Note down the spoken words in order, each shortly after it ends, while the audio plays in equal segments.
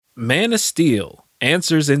Man of Steel,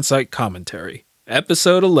 Answers Insight Commentary,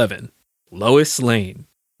 Episode 11, Lois Lane.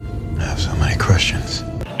 I have so many questions.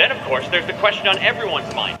 Then, of course, there's the question on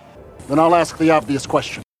everyone's mind. Then I'll ask the obvious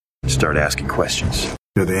question. Start asking questions.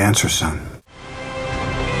 You're the answer, son.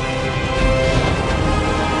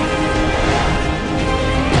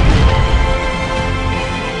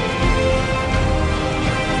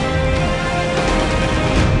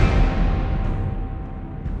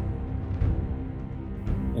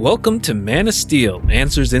 Welcome to Man of Steel,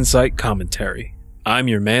 Answers Insight Commentary. I'm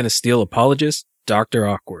your Man of Steel apologist, Dr.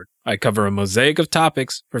 Awkward. I cover a mosaic of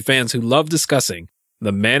topics for fans who love discussing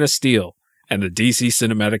the Man of Steel and the DC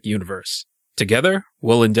Cinematic Universe. Together,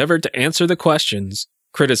 we'll endeavor to answer the questions,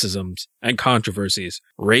 criticisms, and controversies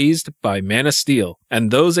raised by Man of Steel and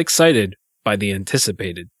those excited by the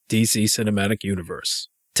anticipated DC Cinematic Universe.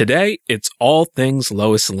 Today, it's all things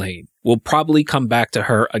Lois Lane. We'll probably come back to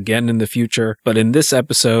her again in the future, but in this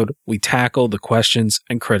episode, we tackle the questions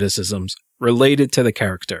and criticisms related to the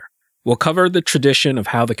character. We'll cover the tradition of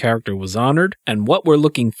how the character was honored and what we're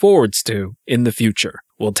looking forwards to in the future.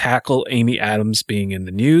 We'll tackle Amy Adams being in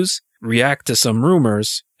the news, react to some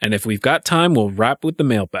rumors, and if we've got time, we'll wrap with the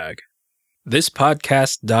mailbag. This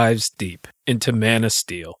podcast dives deep into Man of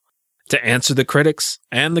Steel to answer the critics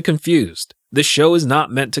and the confused. This show is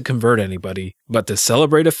not meant to convert anybody, but to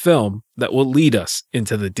celebrate a film that will lead us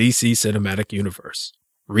into the DC Cinematic Universe.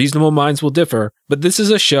 Reasonable minds will differ, but this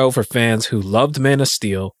is a show for fans who loved Man of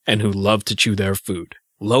Steel and who love to chew their food.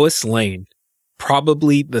 Lois Lane,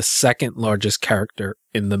 probably the second largest character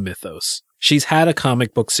in the mythos. She's had a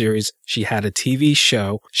comic book series, she had a TV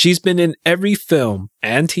show, she's been in every film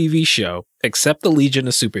and TV show except the Legion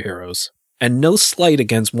of Superheroes. And no slight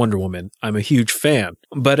against Wonder Woman, I'm a huge fan,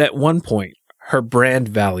 but at one point, her brand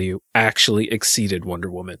value actually exceeded Wonder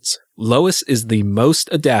Woman's. Lois is the most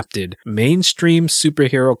adapted mainstream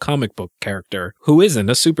superhero comic book character who isn't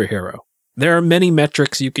a superhero. There are many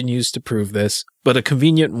metrics you can use to prove this, but a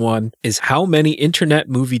convenient one is how many Internet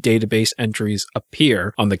Movie Database entries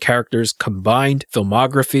appear on the character's combined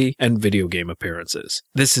filmography and video game appearances.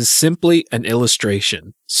 This is simply an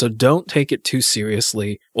illustration, so don't take it too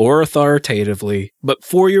seriously or authoritatively, but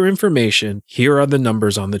for your information, here are the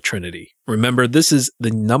numbers on the Trinity. Remember, this is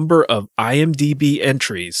the number of IMDb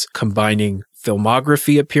entries combining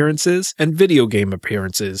filmography appearances and video game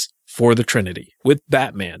appearances for the Trinity, with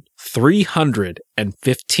Batman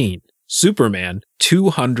 315, Superman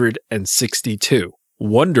 262,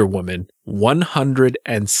 Wonder Woman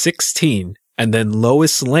 116, and then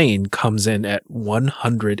Lois Lane comes in at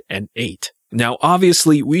 108. Now,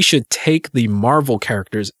 obviously, we should take the Marvel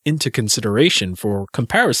characters into consideration for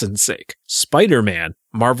comparison's sake. Spider-Man,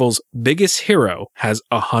 Marvel's biggest hero, has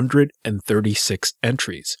 136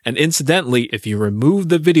 entries. And incidentally, if you remove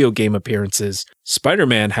the video game appearances,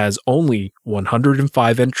 Spider-Man has only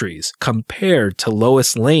 105 entries compared to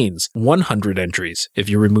Lois Lane's 100 entries if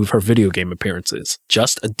you remove her video game appearances.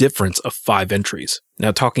 Just a difference of 5 entries.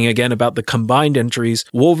 Now, talking again about the combined entries,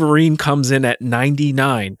 Wolverine comes in at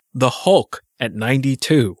 99, the Hulk at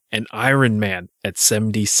 92, and Iron Man at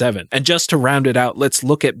 77. And just to round it out, let's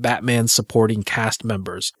look at Batman's supporting cast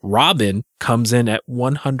members. Robin comes in at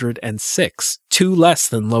 106, 2 less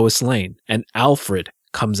than Lois Lane, and Alfred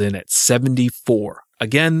comes in at 74.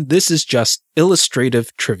 Again, this is just illustrative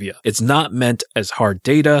trivia. It's not meant as hard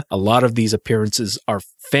data. A lot of these appearances are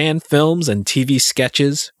fan films and TV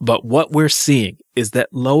sketches, but what we're seeing is that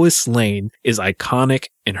Lois Lane is iconic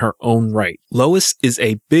in her own right. Lois is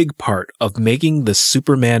a big part of making the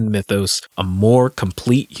Superman mythos a more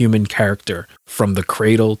complete human character from the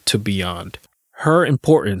cradle to beyond. Her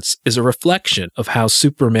importance is a reflection of how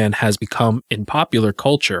Superman has become, in popular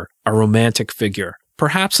culture, a romantic figure.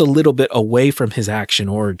 Perhaps a little bit away from his action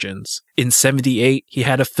origins. In 78, he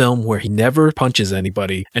had a film where he never punches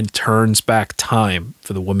anybody and turns back time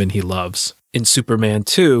for the woman he loves. In Superman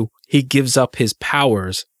 2, he gives up his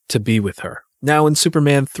powers to be with her. Now in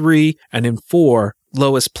Superman 3 and in 4,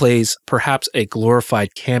 Lois plays perhaps a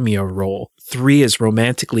glorified cameo role. 3 is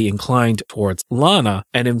romantically inclined towards Lana,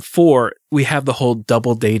 and in 4, we have the whole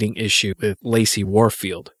double dating issue with Lacey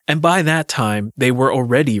Warfield. And by that time, they were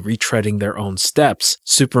already retreading their own steps.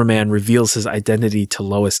 Superman reveals his identity to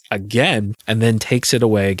Lois again, and then takes it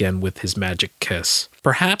away again with his magic kiss.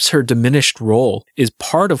 Perhaps her diminished role is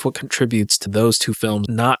part of what contributes to those two films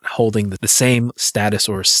not holding the same status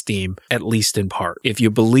or esteem, at least in part. If you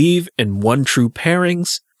believe in one true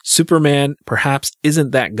pairings, Superman perhaps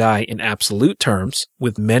isn't that guy in absolute terms,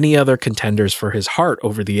 with many other contenders for his heart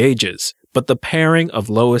over the ages, but the pairing of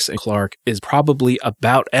Lois and Clark is probably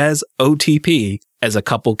about as OTP as a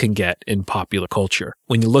couple can get in popular culture.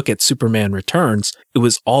 When you look at Superman Returns, it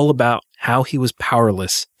was all about how he was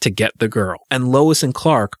powerless to get the girl. And Lois and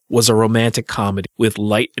Clark was a romantic comedy with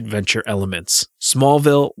light adventure elements.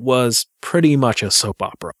 Smallville was pretty much a soap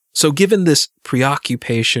opera. So given this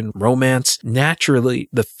preoccupation, romance, naturally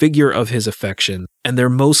the figure of his affection and their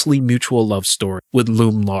mostly mutual love story would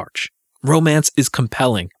loom large. Romance is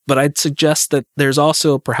compelling, but I'd suggest that there's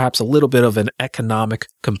also perhaps a little bit of an economic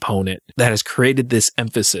component that has created this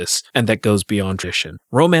emphasis and that goes beyond tradition.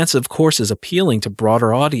 Romance, of course, is appealing to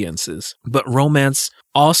broader audiences, but romance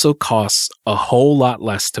also costs a whole lot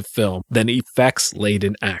less to film than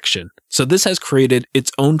effects-laden action. So this has created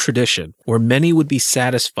its own tradition where many would be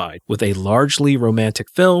satisfied with a largely romantic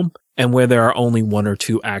film and where there are only one or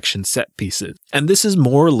two action set pieces. And this is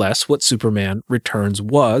more or less what Superman Returns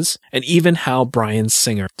was, and even how Bryan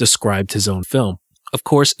Singer described his own film. Of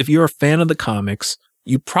course, if you're a fan of the comics,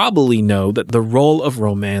 you probably know that the role of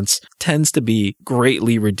romance tends to be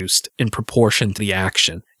greatly reduced in proportion to the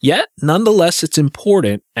action. Yet, nonetheless, it's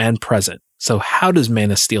important and present. So how does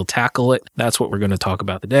Man of Steel tackle it? That's what we're going to talk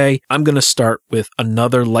about today. I'm going to start with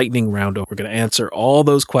another lightning round. We're going to answer all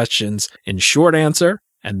those questions in short answer,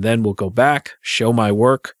 and then we'll go back, show my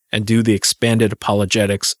work, and do the expanded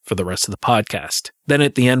apologetics for the rest of the podcast. Then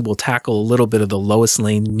at the end, we'll tackle a little bit of the Lois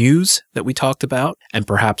Lane news that we talked about, and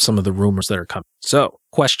perhaps some of the rumors that are coming. So,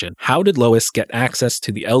 question, how did Lois get access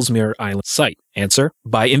to the Ellesmere Island site? Answer,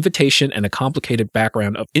 by invitation and a complicated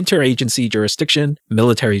background of interagency jurisdiction,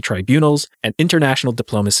 military tribunals, and international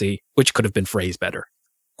diplomacy, which could have been phrased better.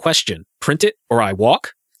 Question, print it or I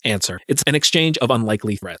walk? Answer, it's an exchange of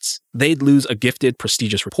unlikely threats. They'd lose a gifted,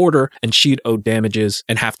 prestigious reporter, and she'd owe damages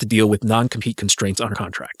and have to deal with non-compete constraints on her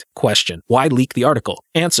contract. Question, why leak the article?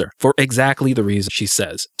 Answer, for exactly the reason she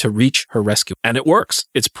says, to reach her rescue. And it works.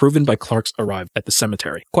 It's proven by Clark's arrival at the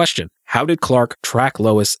cemetery. Question, how did Clark track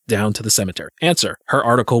Lois down to the cemetery? Answer, her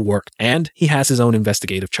article worked, and he has his own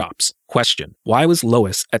investigative chops. Question, why was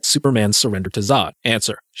Lois at Superman's surrender to Zod?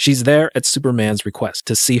 Answer, she's there at Superman's request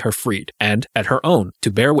to see her freed, and at her own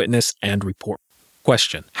to bear witness and report.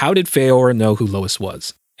 Question, how did Faora know who Lois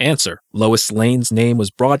was? Answer, Lois Lane's name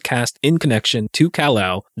was broadcast in connection to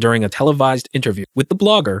Kal-El during a televised interview with the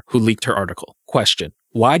blogger who leaked her article. Question,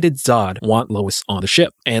 why did Zod want Lois on the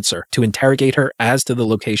ship? Answer, to interrogate her as to the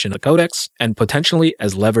location of the Codex and potentially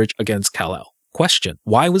as leverage against Kal-El. Question,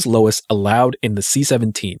 why was Lois allowed in the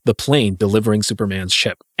C-17, the plane delivering Superman's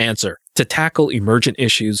ship? Answer, to tackle emergent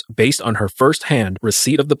issues based on her first-hand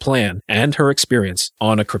receipt of the plan and her experience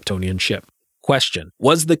on a Kryptonian ship. Question,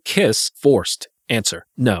 was the kiss forced? Answer,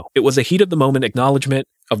 no. It was a heat-of-the-moment acknowledgement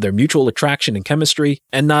of their mutual attraction and chemistry,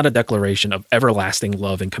 and not a declaration of everlasting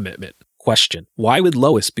love and commitment. Question, why would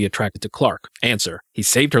Lois be attracted to Clark? Answer, he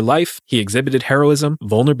saved her life, he exhibited heroism,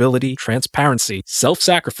 vulnerability, transparency,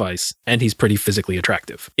 self-sacrifice, and he's pretty physically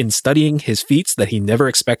attractive. In studying his feats that he never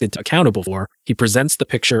expected to be accountable for, he presents the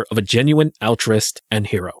picture of a genuine altruist and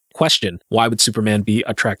hero. Question, why would Superman be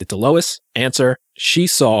attracted to Lois? Answer, she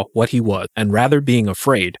saw what he was, and rather being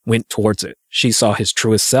afraid, went towards it. She saw his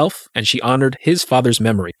truest self, and she honored his father's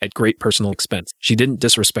memory at great personal expense. She didn't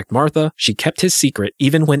disrespect Martha. She kept his secret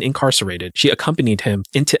even when incarcerated. She accompanied him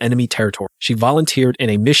into enemy territory. She volunteered in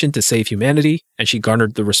a mission to save humanity, and she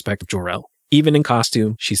garnered the respect of Jor-El. Even in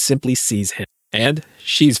costume, she simply sees him. And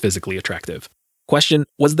she's physically attractive. Question,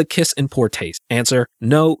 was the kiss in poor taste? Answer,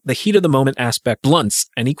 no, the heat of the moment aspect blunts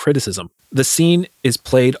any criticism. The scene is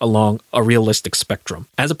played along a realistic spectrum,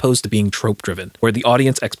 as opposed to being trope-driven, where the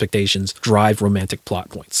audience expectations drive romantic plot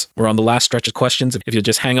points. We're on the last stretch of questions, if you'll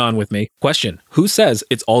just hang on with me. Question, who says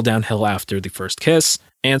it's all downhill after the first kiss?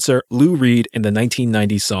 Answer, Lou Reed in the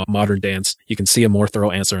 1990 song Modern Dance. You can see a more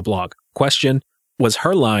thorough answer in the blog. Question, was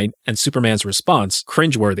her line and Superman's response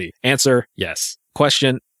cringeworthy? Answer, yes.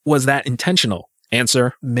 Question, was that intentional?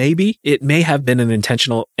 Answer, maybe. It may have been an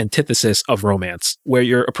intentional antithesis of romance, where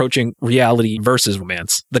you're approaching reality versus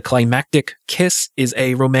romance. The climactic kiss is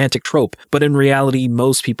a romantic trope, but in reality,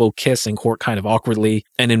 most people kiss and court kind of awkwardly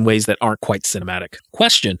and in ways that aren't quite cinematic.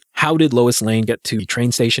 Question, how did Lois Lane get to the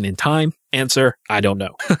train station in time? Answer, I don't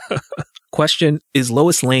know. Question, is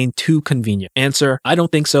Lois Lane too convenient? Answer, I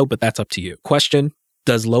don't think so, but that's up to you. Question,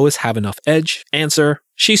 does Lois have enough edge? Answer,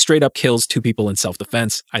 she straight up kills two people in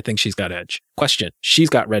self-defense. I think she's got edge. Question, she's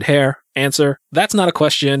got red hair. Answer, that's not a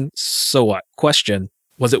question, so what? Question,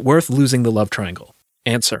 was it worth losing the love triangle?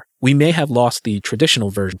 Answer, we may have lost the traditional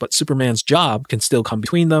version, but Superman's job can still come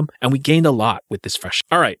between them, and we gained a lot with this fresh.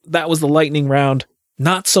 All right, that was the lightning round.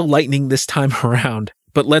 Not so lightning this time around,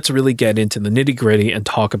 but let's really get into the nitty-gritty and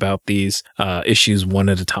talk about these issues one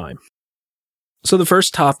at a time. So the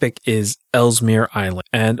first topic is Ellesmere Island,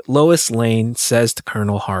 and Lois Lane says to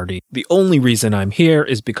Colonel Hardy, "The only reason I'm here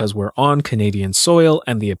is because we're on Canadian soil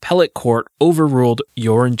and the appellate court overruled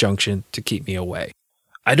your injunction to keep me away."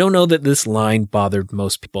 I don't know that this line bothered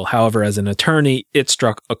most people. However, as an attorney, it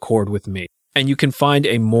struck a chord with me. And you can find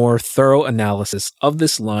a more thorough analysis of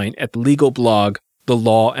this line at the legal blog, The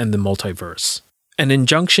Law and the Multiverse. An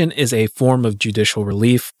injunction is a form of judicial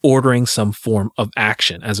relief ordering some form of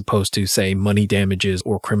action, as opposed to, say, money damages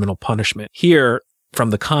or criminal punishment. Here,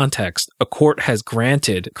 from the context, a court has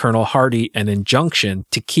granted Colonel Hardy an injunction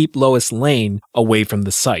to keep Lois Lane away from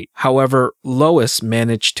the site. However, Lois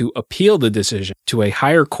managed to appeal the decision to a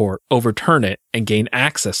higher court, overturn it, and gain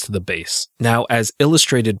access to the base. Now, as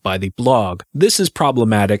illustrated by the blog, this is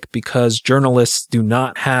problematic because journalists do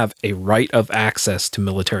not have a right of access to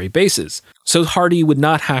military bases, so Hardy would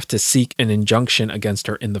not have to seek an injunction against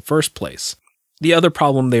her in the first place. The other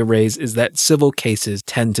problem they raise is that civil cases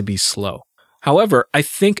tend to be slow. However, I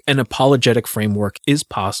think an apologetic framework is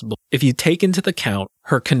possible if you take into account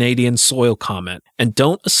her Canadian soil comment and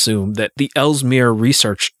don't assume that the Ellesmere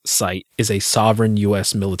research site is a sovereign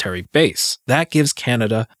U.S. military base. That gives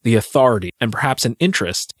Canada the authority and perhaps an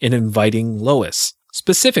interest in inviting Lois,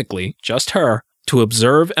 specifically just her, to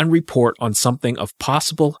observe and report on something of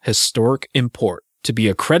possible historic import to be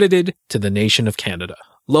accredited to the nation of Canada.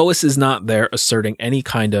 Lois is not there asserting any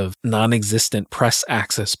kind of non-existent press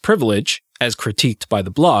access privilege, as critiqued by the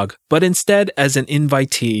blog, but instead as an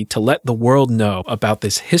invitee to let the world know about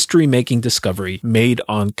this history-making discovery made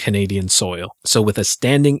on Canadian soil. So with a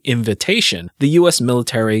standing invitation, the U.S.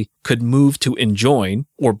 military could move to enjoin,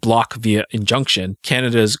 or block via injunction,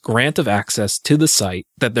 Canada's grant of access to the site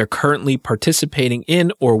that they're currently participating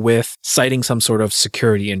in or with, citing some sort of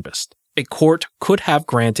security interest. A court could have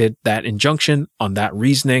granted that injunction on that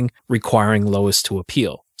reasoning, requiring Lois to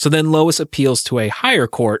appeal. So then Lois appeals to a higher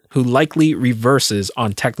court who likely reverses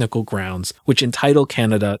on technical grounds, which entitle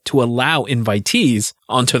Canada to allow invitees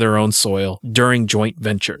onto their own soil during joint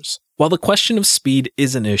ventures. While the question of speed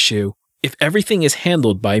is an issue, if everything is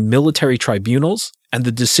handled by military tribunals and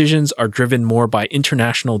the decisions are driven more by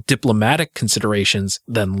international diplomatic considerations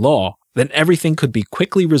than law, then everything could be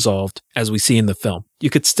quickly resolved, as we see in the film. You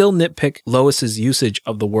could still nitpick Lois's usage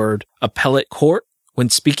of the word appellate court when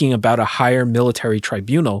speaking about a higher military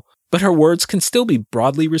tribunal, but her words can still be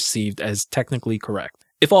broadly received as technically correct.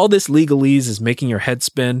 If all this legalese is making your head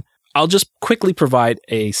spin, I'll just quickly provide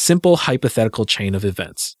a simple hypothetical chain of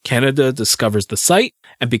events. Canada discovers the site,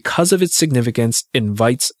 and because of its significance,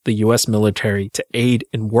 invites the US military to aid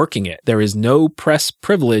in working it. There is no press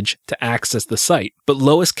privilege to access the site, but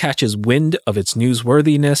Lois catches wind of its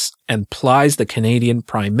newsworthiness and plies the Canadian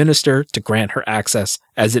Prime Minister to grant her access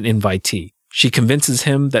as an invitee. She convinces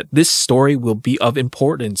him that this story will be of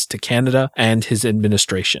importance to Canada and his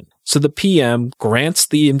administration. So the PM grants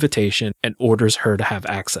the invitation and orders her to have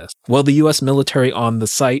access. Well, the U.S. military on the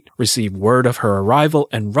site receive word of her arrival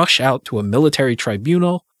and rush out to a military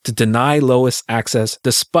tribunal to deny Lois access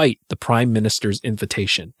despite the Prime Minister's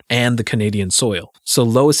invitation and the Canadian soil. So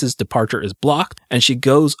Lois's departure is blocked, and she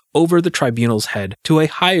goes over the tribunal's head to a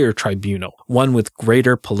higher tribunal, one with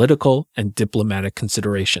greater political and diplomatic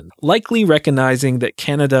consideration, likely recognizing that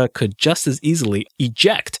Canada could just as easily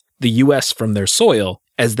eject the US from their soil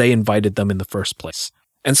as they invited them in the first place.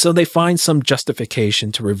 And so they find some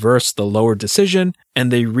justification to reverse the lower decision,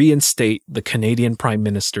 and they reinstate the Canadian Prime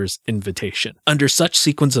Minister's invitation. Under such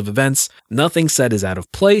sequence of events, nothing said is out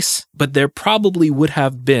of place, but there probably would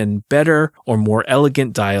have been better or more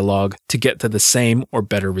elegant dialogue to get to the same or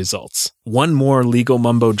better results. One more legal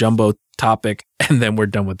mumbo-jumbo topic, and then we're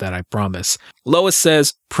done with that, I promise. Lois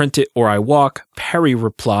says, "Print it or I walk." Perry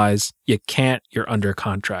replies, "You can't, you're under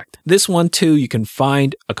contract." This one too, you can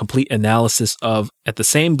find a complete analysis of at the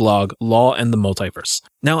same blog, Law and the Multiverse.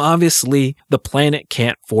 Now obviously, the planet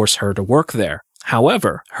can't force her to work there.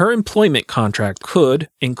 However, her employment contract could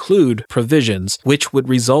include provisions which would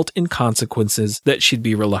result in consequences that she'd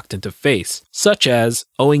be reluctant to face, such as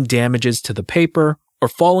owing damages to the paper, or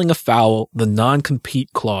falling afoul the non-compete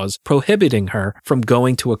clause prohibiting her from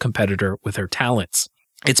going to a competitor with her talents.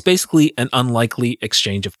 It's basically an unlikely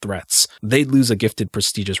exchange of threats. They'd lose a gifted,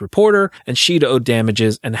 prestigious reporter, and she'd owe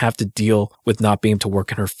damages and have to deal with not being able to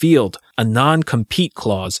work in her field. A non-compete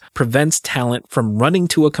clause prevents talent from running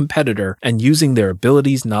to a competitor and using their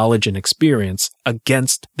abilities, knowledge, and experience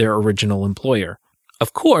against their original employer.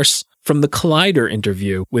 Of course, from the Collider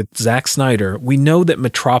interview with Zack Snyder, we know that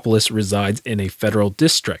Metropolis resides in a federal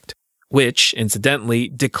district, which, incidentally,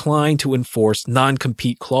 decline to enforce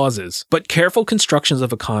non-compete clauses. But careful constructions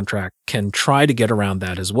of a contract can try to get around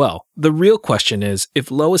that as well. The real question is,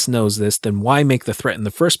 if Lois knows this, then why make the threat in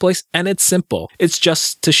the first place? And it's simple. It's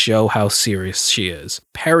just to show how serious she is.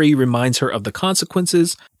 Perry reminds her of the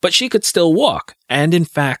consequences, but she could still walk. And in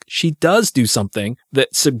fact, she does do something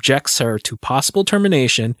that subjects her to possible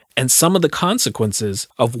termination and some of the consequences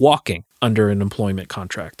of walking under an employment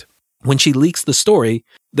contract. When she leaks the story,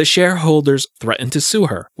 the shareholders threaten to sue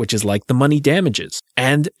her, which is like the money damages,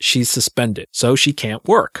 and she's suspended, so she can't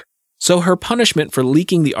work. So her punishment for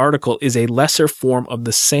leaking the article is a lesser form of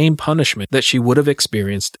the same punishment that she would have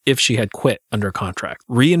experienced if she had quit under contract,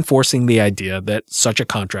 reinforcing the idea that such a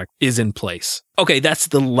contract is in place. Okay, that's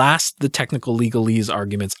the last of the technical legalese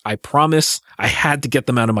arguments. I promise I had to get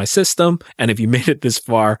them out of my system, and if you made it this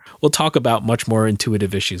far, we'll talk about much more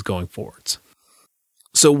intuitive issues going forwards.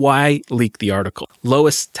 So why leak the article?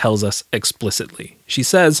 Lois tells us explicitly. She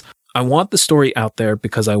says, I want the story out there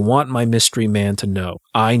because I want my mystery man to know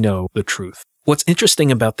I know the truth. What's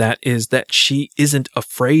interesting about that is that she isn't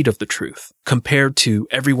afraid of the truth compared to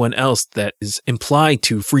everyone else that is implied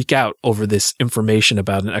to freak out over this information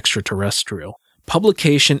about an extraterrestrial.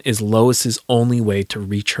 Publication is Lois's only way to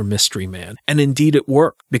reach her mystery man. And indeed it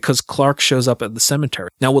worked because Clark shows up at the cemetery.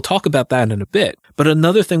 Now we'll talk about that in a bit, but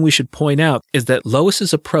another thing we should point out is that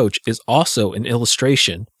Lois's approach is also an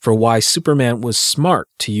illustration for why Superman was smart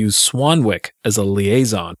to use Swanwick as a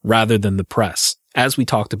liaison rather than the press, as we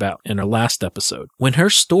talked about in our last episode. When her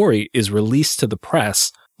story is released to the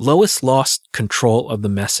press, Lois lost control of the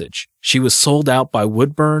message. She was sold out by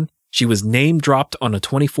Woodburn. She was name-dropped on a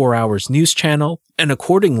 24 Hours news channel, and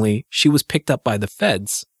accordingly, she was picked up by the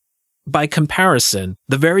feds. By comparison,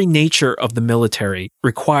 the very nature of the military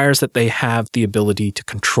requires that they have the ability to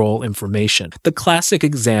control information. The classic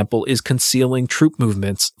example is concealing troop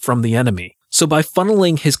movements from the enemy. So by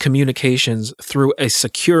funneling his communications through a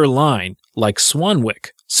secure line, like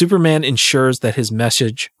Swanwick, Superman ensures that his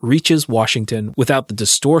message reaches Washington without the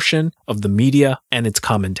distortion of the media and its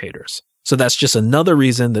commentators. So that's just another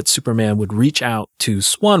reason that Superman would reach out to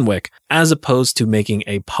Swanwick as opposed to making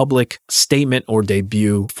a public statement or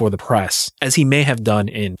debut for the press, as he may have done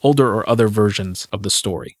in older or other versions of the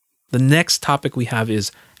story. The next topic we have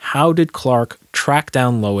is, how did Clark track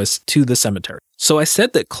down Lois to the cemetery? So I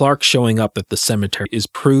said that Clark showing up at the cemetery is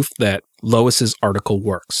proof that Lois's article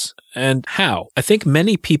works. And how? I think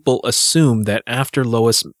many people assume that after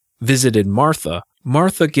Lois visited Martha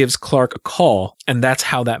gives Clark a call, and that's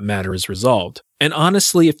how that matter is resolved. And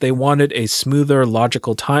honestly, if they wanted a smoother,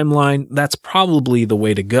 logical timeline, that's probably the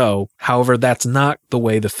way to go. However, that's not the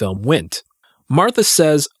way the film went. Martha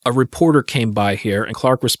says a reporter came by here, and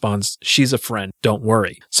Clark responds, she's a friend, don't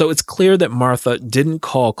worry. So it's clear that Martha didn't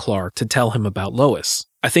call Clark to tell him about Lois.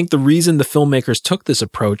 I think the reason the filmmakers took this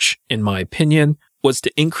approach, in my opinion, was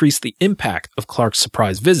to increase the impact of Clark's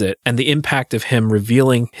surprise visit and the impact of him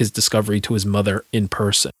revealing his discovery to his mother in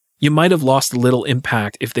person. You might have lost a little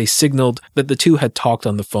impact if they signaled that the two had talked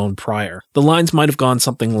on the phone prior. The lines might have gone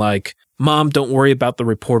something like, Mom, don't worry about the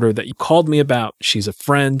reporter that you called me about. She's a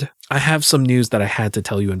friend. I have some news that I had to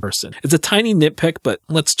tell you in person. It's a tiny nitpick, but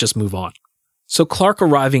let's just move on. So Clark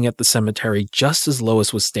arriving at the cemetery just as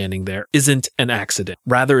Lois was standing there isn't an accident.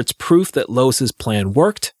 Rather, it's proof that Lois's plan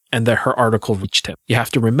worked and that her article reached him. You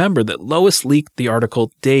have to remember that Lois leaked the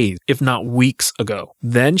article days, if not weeks ago.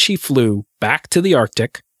 Then she flew back to the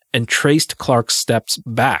Arctic and traced Clark's steps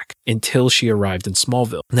back until she arrived in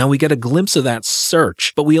Smallville. Now we get a glimpse of that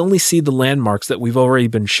search, but we only see the landmarks that we've already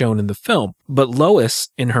been shown in the film. But Lois,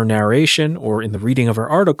 in her narration or in the reading of her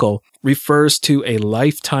article, refers to a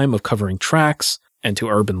lifetime of covering tracks and to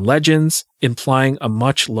urban legends, implying a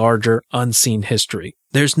much larger unseen history.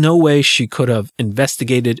 There's no way she could have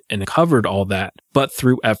investigated and covered all that, but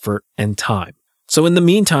through effort and time. So in the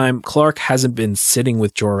meantime, Clark hasn't been sitting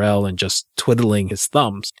with Jor-El and just twiddling his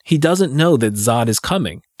thumbs. He doesn't know that Zod is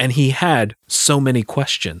coming, and he had so many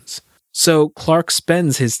questions. So Clark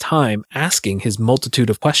spends his time asking his multitude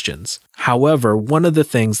of questions. However, one of the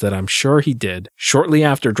things that I'm sure he did shortly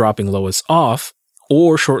after dropping Lois off,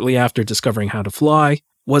 or shortly after discovering how to fly,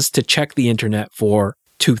 was to check the internet for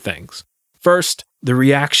two things. First, the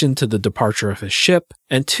reaction to the departure of his ship,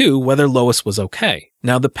 and two, whether Lois was okay.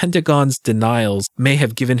 Now, the Pentagon's denials may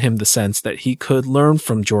have given him the sense that he could learn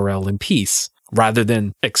from Jor-El in peace, rather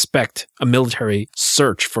than expect a military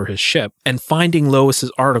search for his ship, and finding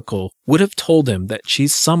Lois's article would have told him that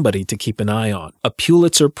she's somebody to keep an eye on, a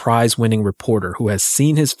Pulitzer Prize-winning reporter who has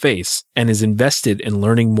seen his face and is invested in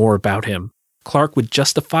learning more about him. Clark would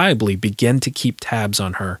justifiably begin to keep tabs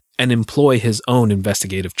on her and employ his own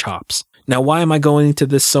investigative chops. Now, why am I going into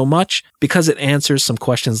this so much? Because it answers some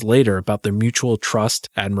questions later about their mutual trust,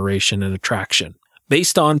 admiration, and attraction,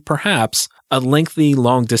 based on, perhaps, a lengthy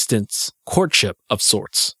long-distance courtship of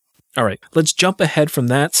sorts. All right, let's jump ahead from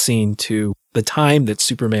that scene to the time that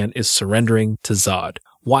Superman is surrendering to Zod.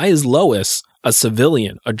 Why is Lois, a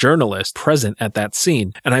civilian, a journalist, present at that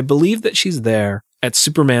scene? And I believe that she's there at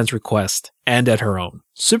Superman's request and at her own.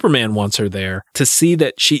 Superman wants her there to see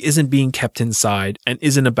that she isn't being kept inside and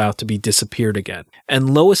isn't about to be disappeared again.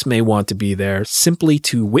 And Lois may want to be there simply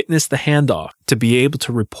to witness the handoff, to be able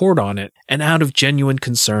to report on it, and out of genuine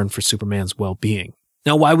concern for Superman's well-being.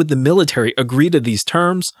 Now, why would the military agree to these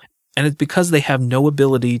terms? And it's because they have no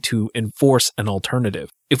ability to enforce an alternative.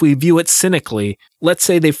 If we view it cynically, let's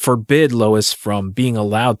say they forbid Lois from being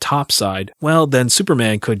allowed topside, well, then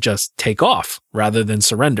Superman could just take off rather than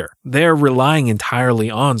surrender. They're relying entirely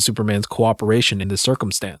on Superman's cooperation in this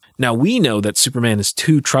circumstance. Now, we know that Superman is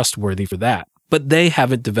too trustworthy for that, but they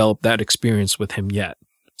haven't developed that experience with him yet.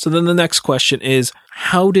 So then the next question is,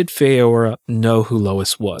 how did Faora know who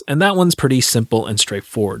Lois was? And that one's pretty simple and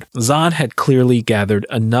straightforward. Zod had clearly gathered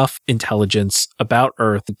enough intelligence about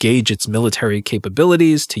Earth to gauge its military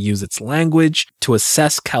capabilities, to use its language, to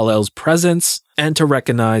assess Kal-El's presence, and to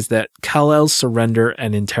recognize that Kal-El's surrender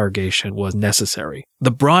and interrogation was necessary. The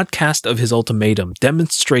broadcast of his ultimatum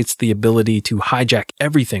demonstrates the ability to hijack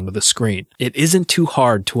everything with a screen. It isn't too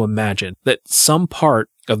hard to imagine that some part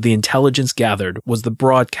of the intelligence gathered was the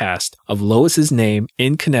broadcast of Lois's name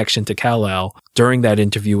in connection to Kal-El during that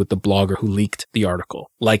interview with the blogger who leaked the article.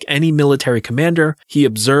 Like any military commander, he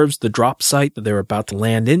observes the drop site that they're about to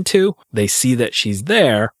land into, they see that she's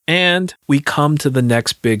there, and we come to the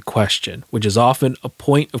next big question, which is often a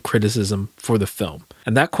point of criticism for the film.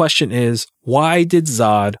 And that question is, why did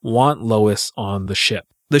Zod want Lois on the ship?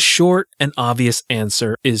 The short and obvious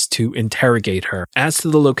answer is to interrogate her as to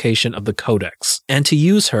the location of the Codex and to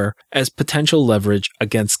use her as potential leverage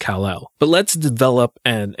against Kal-El. But let's develop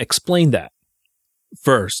and explain that.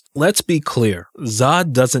 First, let's be clear.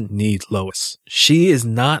 Zod doesn't need Lois. She is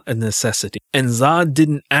not a necessity, and Zod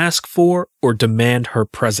didn't ask for or demand her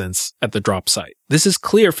presence at the drop site. This is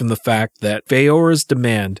clear from the fact that Faora's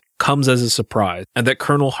demand comes as a surprise and that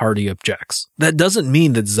Colonel Hardy objects. That doesn't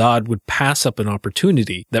mean that Zod would pass up an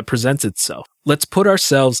opportunity that presents itself. Let's put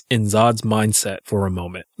ourselves in Zod's mindset for a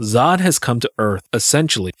moment. Zod has come to Earth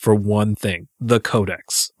essentially for one thing, the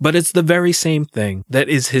Codex. But it's the very same thing that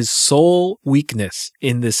is his sole weakness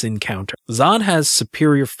in this encounter. Zod has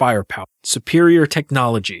superior firepower, superior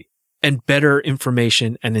technology, and better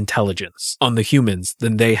information and intelligence on the humans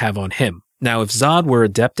than they have on him. Now, if Zod were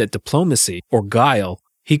adept at diplomacy or guile,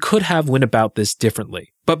 he could have went about this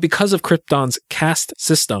differently. But because of Krypton's caste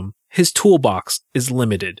system, his toolbox is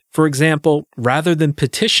limited. For example, rather than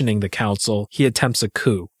petitioning the council, he attempts a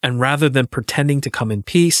coup. And rather than pretending to come in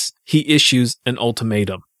peace, he issues an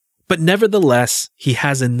ultimatum. But nevertheless, he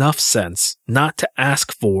has enough sense not to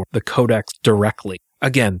ask for the Codex directly.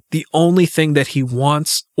 Again, the only thing that he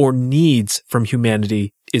wants or needs from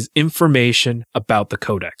humanity is information about the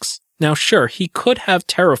Codex. Now sure, he could have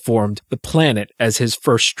terraformed the planet as his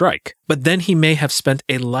first strike, but then he may have spent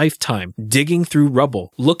a lifetime digging through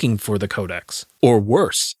rubble looking for the Codex. Or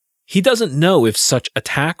worse, he doesn't know if such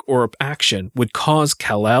attack or action would cause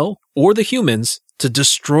Kal-El or the humans to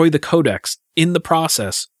destroy the Codex in the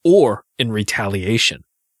process or in retaliation.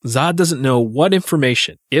 Zod doesn't know what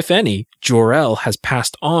information, if any, Jor-El has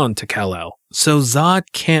passed on to Kal-El. So Zod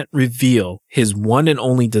can't reveal his one and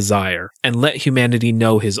only desire and let humanity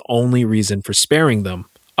know his only reason for sparing them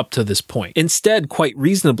up to this point. Instead, quite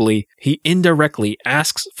reasonably, he indirectly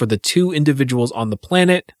asks for the two individuals on the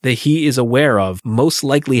planet that he is aware of most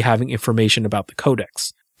likely having information about the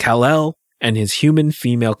Codex, Kal-El and his human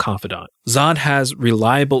female confidant. Zod has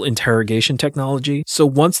reliable interrogation technology, so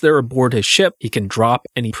once they're aboard his ship, he can drop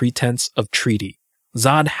any pretense of treaty.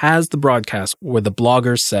 Zod has the broadcast where the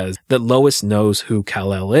blogger says that Lois knows who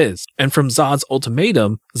Kal-El is, and from Zod's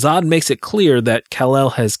ultimatum, Zod makes it clear that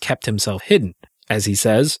Kal-El has kept himself hidden, as he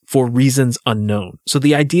says, for reasons unknown. So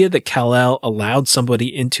the idea that Kal-El allowed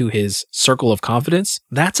somebody into his circle of confidence,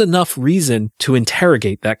 that's enough reason to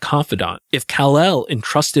interrogate that confidant. If Kal-El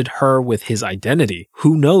entrusted her with his identity,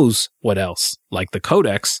 who knows what else, like the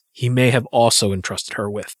Codex, he may have also entrusted her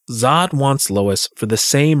with. Zod wants Lois for the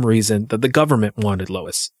same reason that the government wanted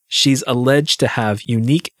Lois. She's alleged to have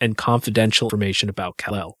unique and confidential information about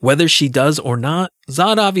Kal-El. Whether she does or not,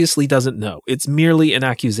 Zod obviously doesn't know. It's merely an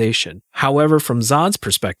accusation. However, from Zod's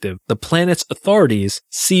perspective, the planet's authorities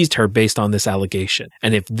seized her based on this allegation.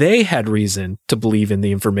 And if they had reason to believe in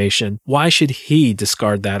the information, why should he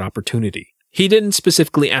discard that opportunity? He didn't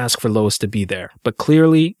specifically ask for Lois to be there, but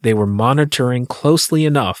clearly they were monitoring closely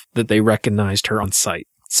enough that they recognized her on sight.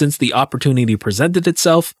 Since the opportunity presented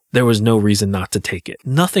itself, there was no reason not to take it.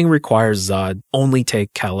 Nothing requires Zod, only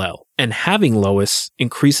take Kal-El. And having Lois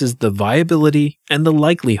increases the viability and the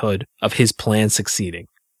likelihood of his plan succeeding.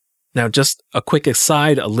 Now, just a quick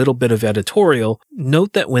aside, a little bit of editorial,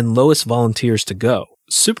 note that when Lois volunteers to go,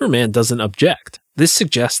 Superman doesn't object. This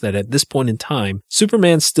suggests that at this point in time,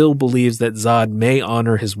 Superman still believes that Zod may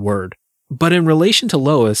honor his word. But in relation to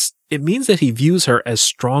Lois, it means that he views her as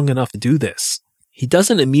strong enough to do this. He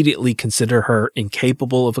doesn't immediately consider her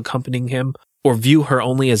incapable of accompanying him or view her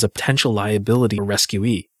only as a potential liability or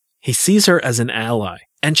rescuee. He sees her as an ally,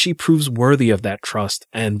 and she proves worthy of that trust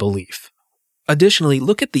and belief. Additionally,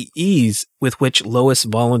 look at the ease with which Lois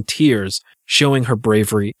volunteers, showing her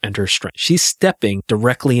bravery and her strength. She's stepping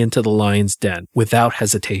directly into the lion's den without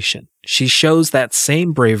hesitation. She shows that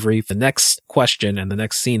same bravery for the next question and the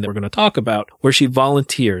next scene that we're going to talk about, where she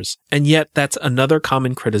volunteers. And yet that's another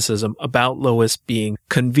common criticism about Lois being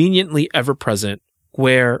conveniently ever present,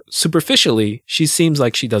 where superficially she seems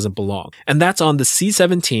like she doesn't belong. And that's on the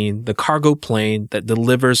C-17, the cargo plane that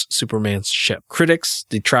delivers Superman's ship. Critics,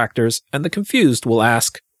 detractors, and the confused will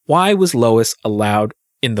ask, why was Lois allowed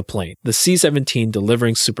in the plane, the C-17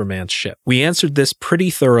 delivering Superman's ship? We answered this pretty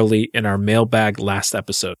thoroughly in our mailbag last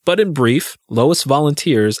episode. But in brief, Lois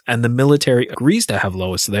volunteers and the military agrees to have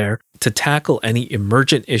Lois there to tackle any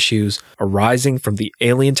emergent issues arising from the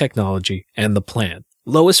alien technology and the plan.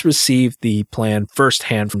 Lois received the plan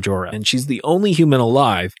firsthand from Jor-El, and she's the only human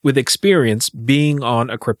alive with experience being on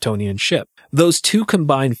a Kryptonian ship. Those two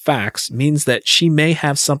combined facts means that she may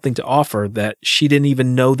have something to offer that she didn't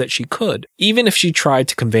even know that she could, even if she tried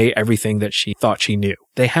to convey everything that she thought she knew.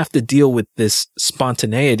 They have to deal with this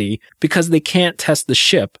spontaneity because they can't test the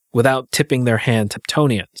ship without tipping their hand to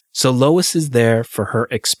Kryptonians. So Lois is there for her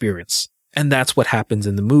experience. And that's what happens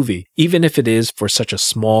in the movie, even if it is for such a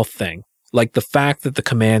small thing, like the fact that the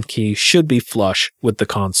command key should be flush with the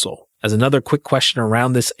console. As another quick question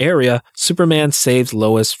around this area, Superman saves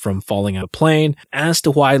Lois from falling out of the plane. As to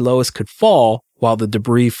why Lois could fall while the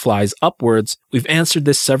debris flies upwards, we've answered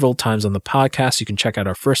this several times on the podcast. You can check out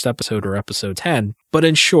our first episode or episode 10. But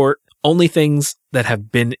in short, only things that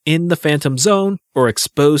have been in the Phantom Zone or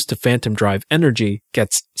exposed to Phantom Drive energy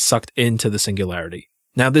gets sucked into the singularity.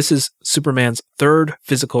 Now, this is Superman's third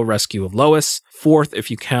physical rescue of Lois, fourth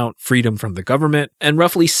if you count freedom from the government, and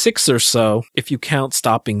roughly sixth or so if you count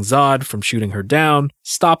stopping Zod from shooting her down,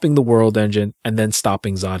 stopping the World Engine, and then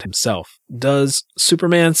stopping Zod himself. Does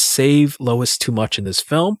Superman save Lois too much in this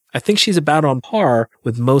film? I think she's about on par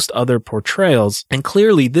with most other portrayals, and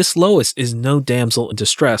clearly this Lois is no damsel in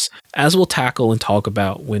distress, as we'll tackle and talk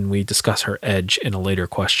about when we discuss her edge in a later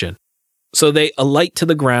question. So they alight to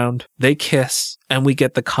the ground, they kiss, and we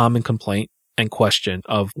get the common complaint and question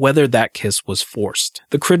of whether that kiss was forced.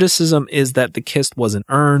 The criticism is that the kiss wasn't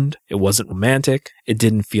earned, it wasn't romantic, it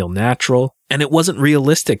didn't feel natural, and it wasn't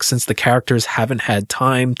realistic since the characters haven't had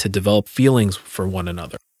time to develop feelings for one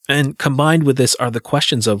another. And combined with this are the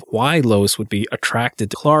questions of why Lois would be attracted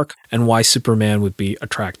to Clark and why Superman would be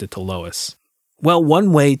attracted to Lois. Well,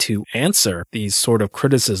 one way to answer these sort of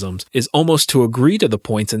criticisms is almost to agree to the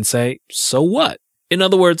points and say, so what? In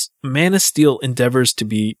other words, Man of Steel endeavors to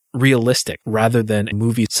be realistic rather than a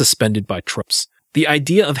movie suspended by tropes. The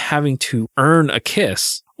idea of having to earn a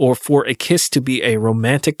kiss or for a kiss to be a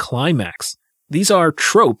romantic climax, these are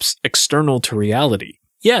tropes external to reality.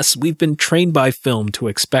 Yes, we've been trained by film to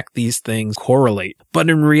expect these things correlate, but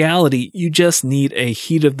in reality, you just need a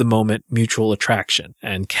heat of the moment mutual attraction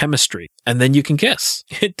and chemistry, and then you can kiss.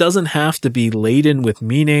 It doesn't have to be laden with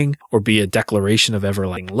meaning or be a declaration of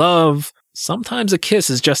everlasting love. Sometimes a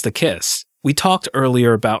kiss is just a kiss. We talked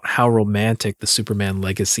earlier about how romantic the Superman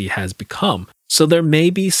legacy has become, so there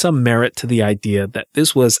may be some merit to the idea that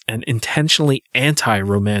this was an intentionally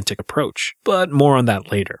anti-romantic approach, but more on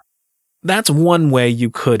that later. That's one way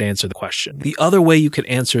you could answer the question. The other way you could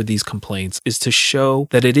answer these complaints is to show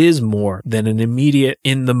that it is more than an immediate,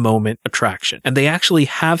 in-the-moment attraction, and they actually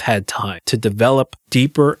have had time to develop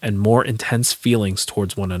deeper and more intense feelings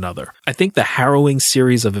towards one another. I think the harrowing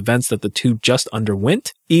series of events that the two just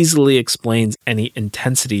underwent easily explains any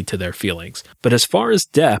intensity to their feelings. But as far as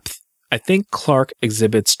depth, I think Clark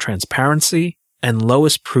exhibits transparency, and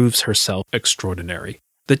Lois proves herself extraordinary.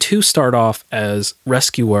 The two start off as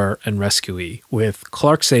rescuer and rescuee, with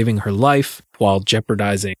Clark saving her life while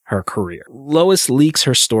jeopardizing her career. Lois leaks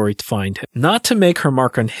her story to find him, not to make her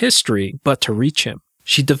mark on history, but to reach him.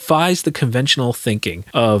 She defies the conventional thinking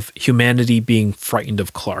of humanity being frightened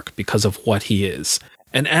of Clark because of what he is.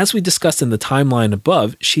 And as we discussed in the timeline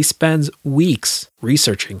above, she spends weeks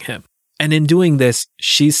researching him. And in doing this,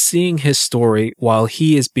 she's seeing his story while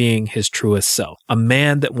he is being his truest self, a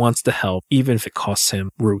man that wants to help even if it costs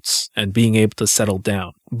him roots and being able to settle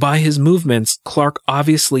down. By his movements, Clark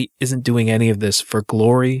obviously isn't doing any of this for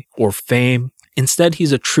glory or fame. Instead,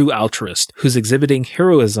 he's a true altruist who's exhibiting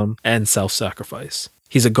heroism and self-sacrifice.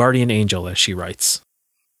 He's a guardian angel, as she writes.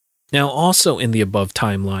 Now, also in the above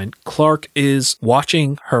timeline, Clark is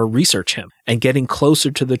watching her research him and getting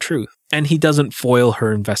closer to the truth. And he doesn't foil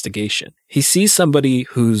her investigation. He sees somebody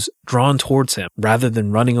who's drawn towards him rather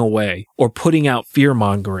than running away or putting out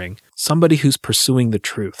fear-mongering, somebody who's pursuing the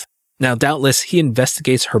truth. Now, doubtless, he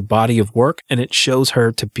investigates her body of work and it shows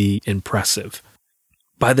her to be impressive.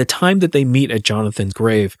 By the time that they meet at Jonathan's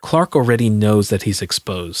grave, Clark already knows that he's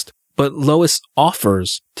exposed. But Lois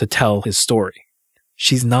offers to tell his story.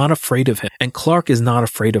 She's not afraid of him, and Clark is not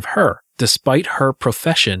afraid of her, despite her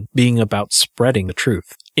profession being about spreading the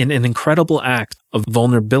truth. In an incredible act of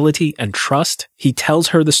vulnerability and trust, he tells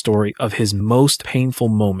her the story of his most painful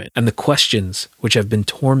moment and the questions which have been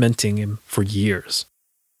tormenting him for years.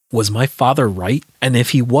 Was my father right? And if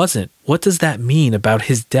he wasn't, what does that mean about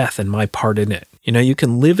his death and my part in it? You know, you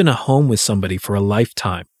can live in a home with somebody for a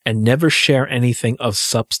lifetime and never share anything of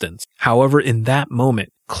substance. However, in that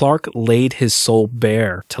moment, Clark laid his soul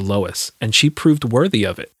bare to Lois, and she proved worthy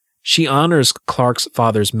of it. She honors Clark's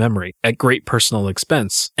father's memory at great personal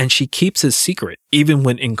expense, and she keeps his secret, even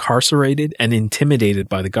when incarcerated and intimidated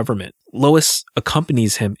by the government. Lois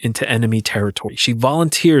accompanies him into enemy territory. She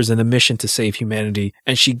volunteers in a mission to save humanity,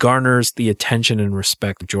 and she garners the attention and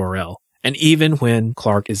respect of Jor-El. And even when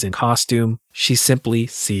Clark is in costume, she simply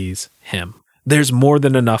sees him. There's more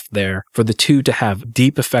than enough there for the two to have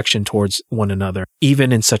deep affection towards one another,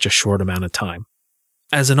 even in such a short amount of time.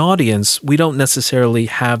 As an audience, we don't necessarily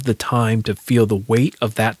have the time to feel the weight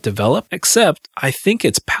of that develop, except I think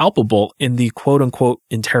it's palpable in the quote-unquote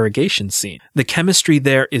interrogation scene. The chemistry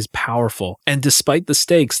there is powerful, and despite the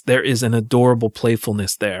stakes, there is an adorable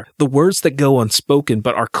playfulness there. The words that go unspoken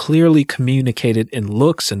but are clearly communicated in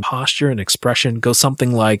looks and posture and expression go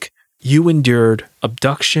something like, "You endured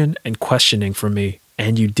abduction and questioning for me,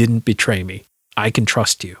 and you didn't betray me. I can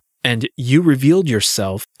trust you. And you revealed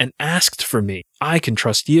yourself and asked for me. I can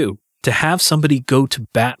trust you." To have somebody go to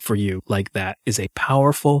bat for you like that is a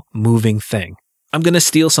powerful, moving thing. I'm going to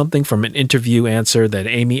steal something from an interview answer that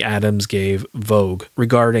Amy Adams gave Vogue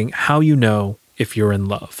regarding how you know if you're in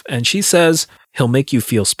love. And she says, "He'll make you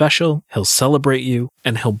feel special, he'll celebrate you,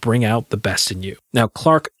 and he'll bring out the best in you." Now,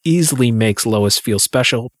 Clark easily makes Lois feel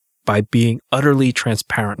special by being utterly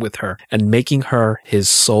transparent with her and making her his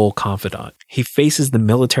sole confidant. He faces the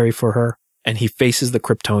military for her, and he faces the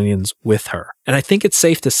Kryptonians with her. And I think it's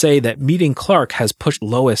safe to say that meeting Clark has pushed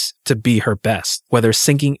Lois to be her best, whether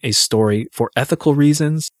sinking a story for ethical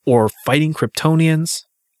reasons or fighting Kryptonians.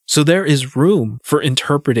 So there is room for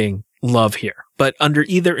interpreting love here. But under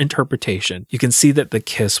either interpretation, you can see that the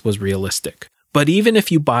kiss was realistic. But even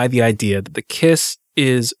if you buy the idea that the kiss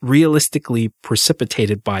is realistically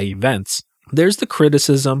precipitated by events, there's the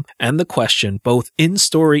criticism and the question, both in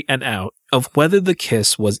story and out, of whether the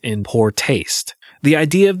kiss was in poor taste. The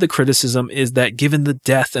idea of the criticism is that given the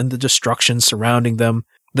death and the destruction surrounding them,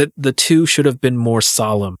 that the two should have been more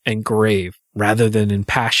solemn and grave rather than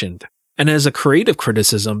impassioned. And as a creative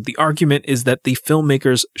criticism, the argument is that the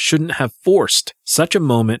filmmakers shouldn't have forced such a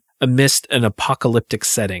moment amidst an apocalyptic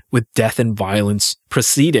setting, with death and violence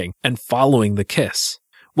preceding and following the kiss.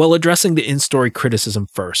 Well, addressing the in-story criticism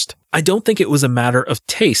first, I don't think it was a matter of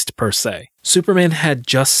taste per se. Superman had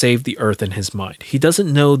just saved the Earth in his mind. He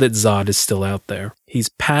doesn't know that Zod is still out there. He's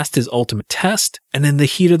passed his ultimate test, and in the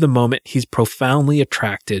heat of the moment, he's profoundly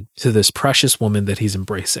attracted to this precious woman that he's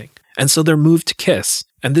embracing. And so they're moved to kiss.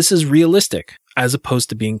 And this is realistic, as opposed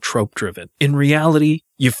to being trope-driven. In reality,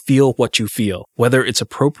 you feel what you feel, whether it's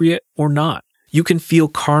appropriate or not. You can feel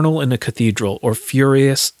carnal in a cathedral or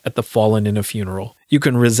furious at the fallen in a funeral. You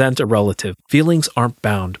can resent a relative. Feelings aren't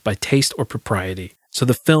bound by taste or propriety. So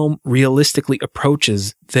the film realistically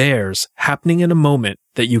approaches theirs happening in a moment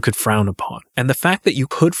that you could frown upon. And the fact that you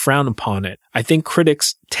could frown upon it, I think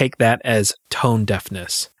critics take that as tone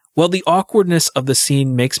deafness. Well, the awkwardness of the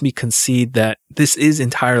scene makes me concede that this is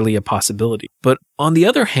entirely a possibility. But on the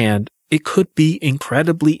other hand, it could be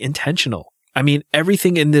incredibly intentional. I mean,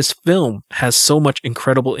 everything in this film has so much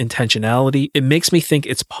incredible intentionality, it makes me think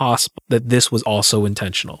it's possible that this was also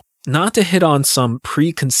intentional. Not to hit on some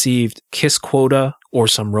preconceived kiss quota or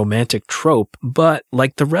some romantic trope, but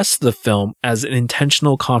like the rest of the film as an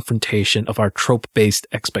intentional confrontation of our trope-based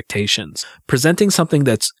expectations, presenting something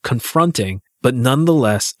that's confronting but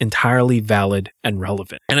nonetheless entirely valid and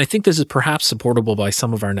relevant. And I think this is perhaps supportable by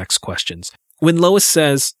some of our next questions. When Lois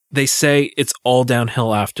says, they say it's all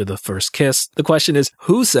downhill after the first kiss, the question is,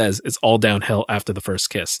 who says it's all downhill after the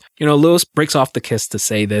first kiss? Lois breaks off the kiss to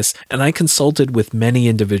say this, and I consulted with many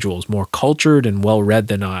individuals more cultured and well-read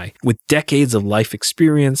than I, with decades of life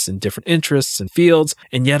experience and different interests and fields,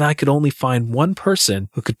 and yet I could only find one person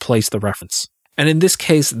who could place the reference. And in this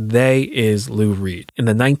case, they is Lou Reed in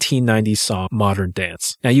the 1990s song Modern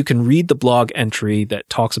Dance. Now, you can read the blog entry that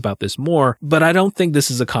talks about this more, but I don't think this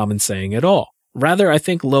is a common saying at all. Rather, I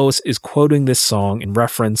think Lois is quoting this song in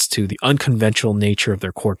reference to the unconventional nature of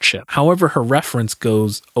their courtship. However, her reference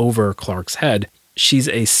goes over Clark's head. She's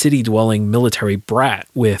a city-dwelling military brat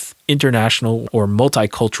with international or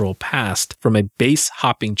multicultural past from a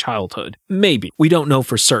base-hopping childhood. Maybe. We don't know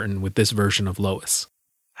for certain with this version of Lois.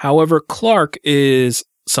 However, Clark is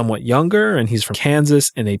somewhat younger, and he's from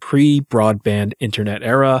Kansas in a pre-broadband internet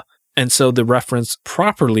era, and so the reference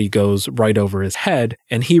properly goes right over his head,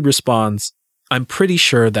 and he responds, "I'm pretty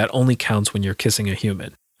sure that only counts when you're kissing a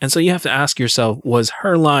human." And so you have to ask yourself, was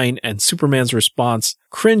her line and Superman's response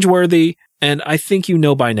cringeworthy? And I think you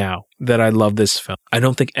know by now that I love this film. I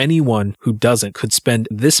don't think anyone who doesn't could spend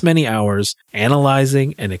this many hours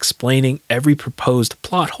analyzing and explaining every proposed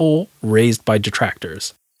plot hole raised by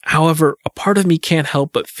detractors. However, a part of me can't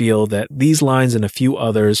help but feel that these lines and a few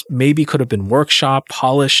others maybe could have been workshopped,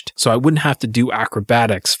 polished, so I wouldn't have to do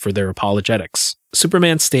acrobatics for their apologetics.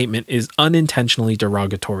 Superman's statement is unintentionally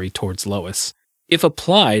derogatory towards Lois. If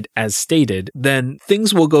applied as stated, then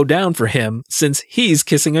things will go down for him since he's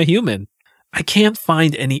kissing a human. I can't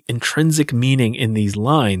find any intrinsic meaning in these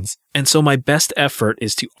lines, and so my best effort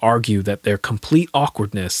is to argue that their complete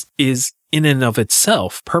awkwardness is, in and of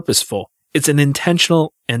itself, purposeful. It's an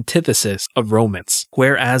intentional antithesis of romance,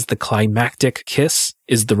 whereas the climactic kiss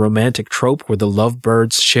is the romantic trope where the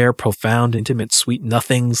lovebirds share profound, intimate, sweet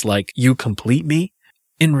nothings like "you complete me."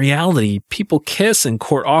 In reality, people kiss and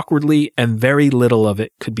court awkwardly, and very little of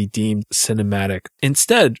it could be deemed cinematic.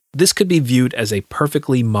 Instead, this could be viewed as a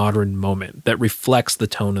perfectly modern moment that reflects the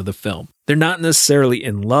tone of the film. They're not necessarily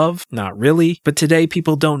in love, not really, but today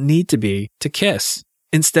people don't need to be to kiss.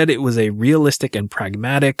 Instead, it was a realistic and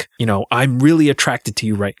pragmatic, I'm really attracted to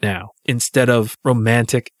you right now, instead of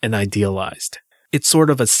romantic and idealized. It's sort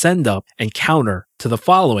of a send-up and counter to the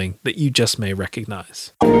following that you just may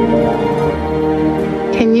recognize.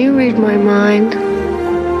 Can you read my mind?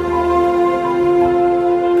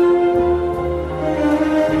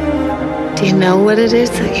 Do you know what it is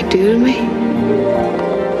that you do to me?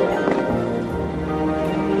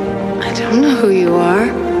 I don't know who you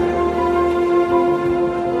are.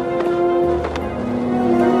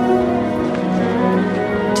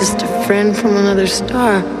 Just a friend from another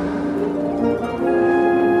star.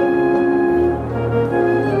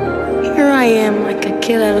 Here I am, like a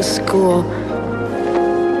kid out of school,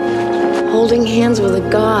 holding hands with a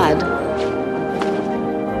god.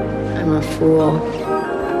 I'm a fool.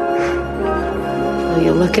 Well,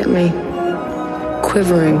 you look at me,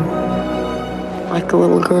 quivering, like a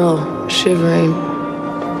little girl, shivering.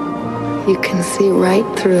 You can see right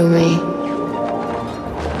through me.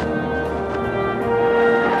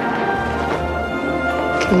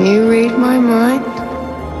 Can you read my mind?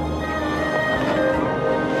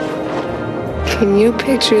 Can you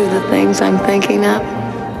picture the things I'm thinking of?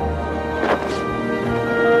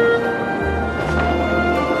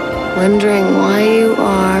 Wondering why you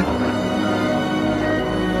are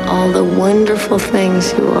all the wonderful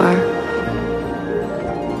things you are.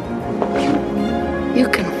 You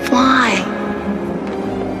can fly.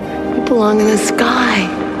 You belong in the sky.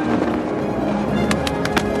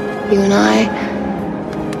 You and I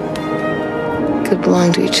could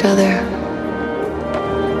belong to each other.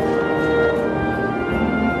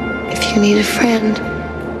 If you need a friend,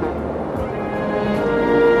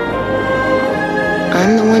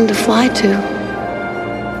 I'm the one to fly to.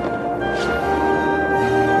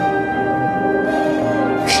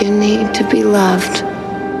 If you need to be loved,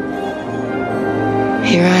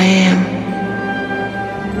 here I am.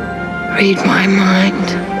 Read my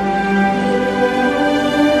mind.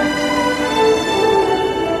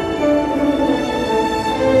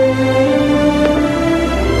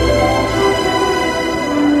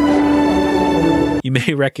 You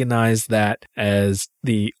may recognize that as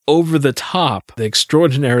the over-the-top, the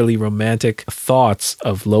extraordinarily romantic thoughts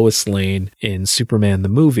of Lois Lane in Superman the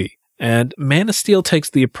movie. And Man of Steel takes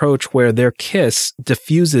the approach where their kiss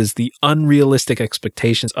diffuses the unrealistic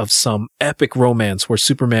expectations of some epic romance where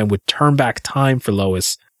Superman would turn back time for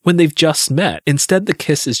Lois when they've just met. Instead, the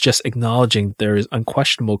kiss is just acknowledging there is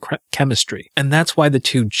unquestionable chemistry. And that's why the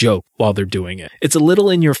two joke while they're doing it. It's a little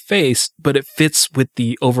in your face, but it fits with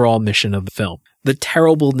the overall mission of the film. The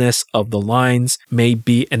terribleness of the lines may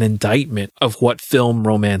be an indictment of what film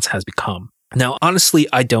romance has become. Now, honestly,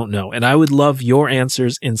 I don't know, and I would love your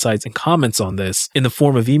answers, insights, and comments on this in the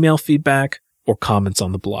form of email feedback or comments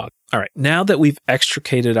on the blog. All right, now that we've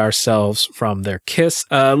extricated ourselves from their kiss,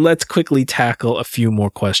 let's quickly tackle a few more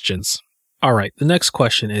questions. All right, the next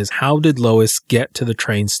question is, how did Lois get to the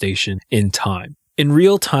train station in time? In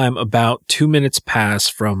real time, about 2 minutes pass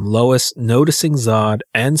from Lois noticing Zod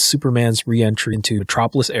and Superman's re-entry into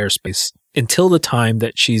Metropolis airspace until the time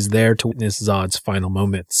that she's there to witness Zod's final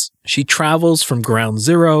moments. She travels from ground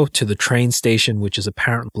zero to the train station, which is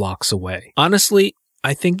apparent blocks away. Honestly,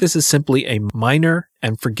 I think this is simply a minor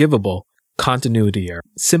and forgivable continuity error.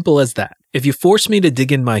 Simple as that. If you force me to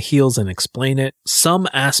dig in my heels and explain it, some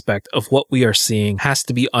aspect of what we are seeing has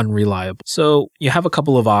to be unreliable. So you have a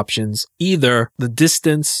couple of options. Either the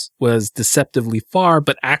distance was deceptively far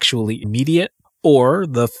but actually immediate, or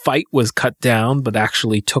the fight was cut down but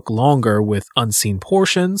actually took longer with unseen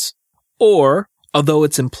portions, or although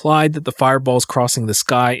it's implied that the fireballs crossing the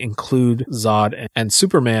sky include Zod and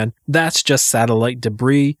Superman, that's just satellite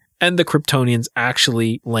debris, and the Kryptonians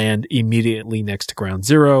actually land immediately next to Ground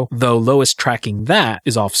Zero, though Lois tracking that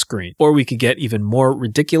is off screen. Or we could get even more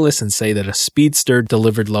ridiculous and say that a speedster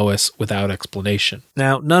delivered Lois without explanation.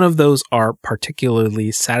 Now, none of those are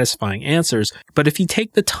particularly satisfying answers, but if you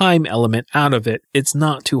take the time element out of it, it's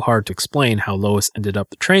not too hard to explain how Lois ended up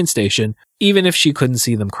at the train station, even if she couldn't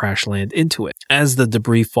see them crash land into it. As the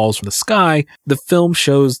debris falls from the sky, the film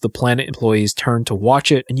shows the planet employees turn to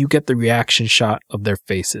watch it, and you get the reaction shot of their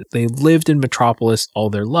faces. They've lived in Metropolis all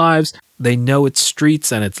their lives. They know its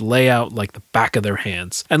streets and its layout like the back of their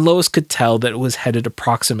hands. And Lois could tell that it was headed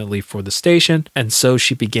approximately for the station, and so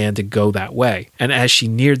she began to go that way. And as she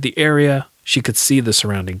neared the area, she could see the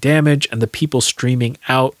surrounding damage and the people streaming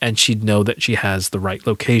out, and she'd know that she has the right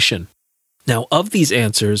location. Now, of these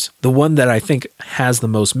answers, the one that I think has the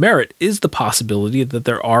most merit is the possibility that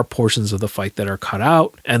there are portions of the fight that are cut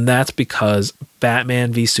out, and that's because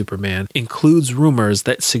Batman v Superman includes rumors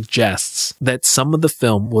that suggests that some of the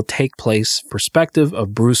film will take place from the perspective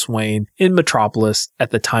of Bruce Wayne in Metropolis at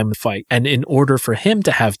the time of the fight. And in order for him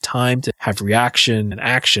to have time to have reaction and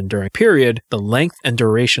action during a period, the length and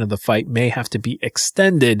duration of the fight may have to be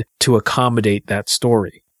extended to accommodate that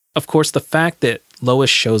story. Of course, the fact that Lois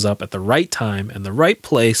shows up at the right time and the right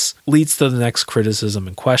place leads to the next criticism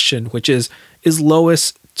and question, which is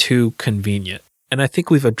Lois too convenient? And I think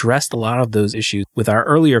we've addressed a lot of those issues with our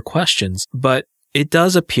earlier questions, but it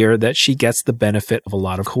does appear that she gets the benefit of a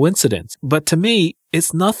lot of coincidence. But to me,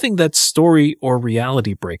 it's nothing that's story or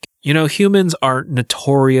reality breaking. You know, humans are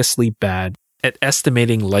notoriously bad at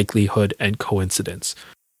estimating likelihood and coincidence.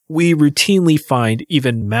 We routinely find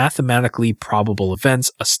even mathematically probable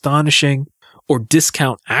events astonishing, or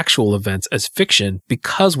discount actual events as fiction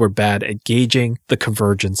because we're bad at gauging the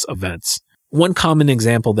convergence of events. One common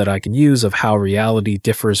example that I can use of how reality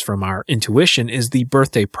differs from our intuition is the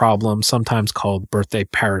birthday problem, sometimes called birthday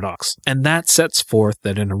paradox. And that sets forth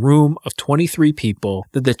that in a room of 23 people,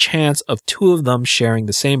 that the chance of 2 of them sharing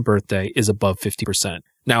the same birthday is above 50%.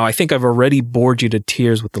 Now, I think I've already bored you to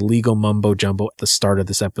tears with the legal mumbo jumbo at the start of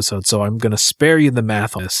this episode, so I'm going to spare you the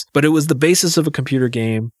math on this. But it was the basis of a computer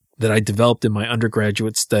game that I developed in my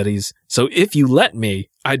undergraduate studies. So if you let me,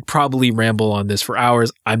 I'd probably ramble on this for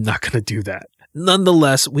hours. I'm not going to do that.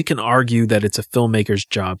 Nonetheless, we can argue that it's a filmmaker's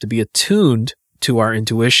job to be attuned to our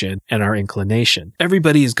intuition and our inclination.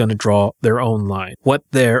 Everybody is going to draw their own line, what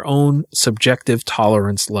their own subjective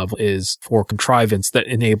tolerance level is for contrivance that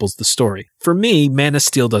enables the story. For me, Man of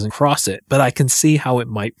Steel doesn't cross it, but I can see how it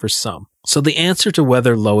might for some. So the answer to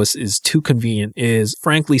whether Lois is too convenient is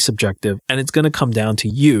frankly subjective, and it's going to come down to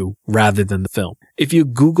you rather than the film. If you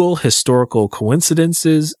Google historical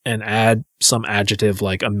coincidences and add some adjective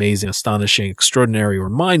like amazing, astonishing, extraordinary, or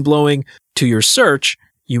mind-blowing to your search,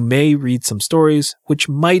 you may read some stories which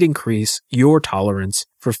might increase your tolerance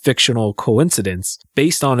for fictional coincidence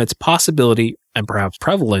based on its possibility and perhaps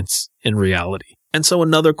prevalence in reality. And so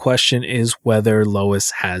another question is whether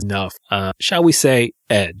Lois has enough, shall we say,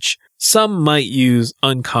 edge. Some might use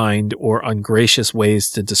unkind or ungracious ways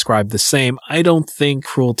to describe the same. I don't think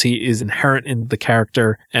cruelty is inherent in the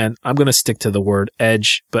character, and I'm going to stick to the word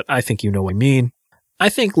edge, but I think you know what I mean. I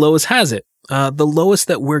think Lois has it. The Lois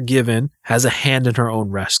that we're given has a hand in her own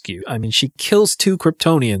rescue. I mean, she kills 2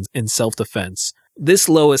 Kryptonians in self-defense. This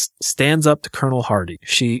Lois stands up to Colonel Hardy.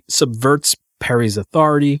 She subverts Perry's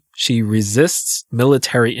authority. She resists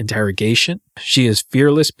military interrogation. She is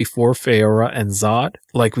fearless before Faora and Zod.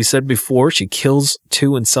 Like we said before, she kills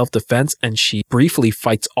two in self-defense and she briefly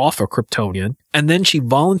fights off a Kryptonian. And then she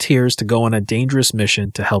volunteers to go on a dangerous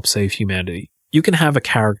mission to help save humanity. You can have a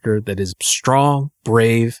character that is strong,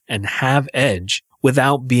 brave, and have edge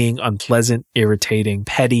without being unpleasant, irritating,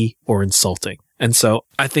 petty, or insulting. And so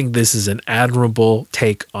I think this is an admirable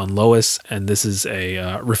take on Lois, and this is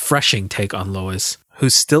a refreshing take on Lois,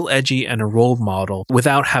 who's still edgy and a role model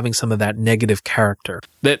without having some of that negative character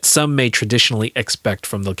that some may traditionally expect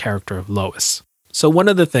from the character of Lois. So one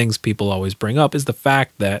of the things people always bring up is the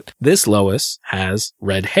fact that this Lois has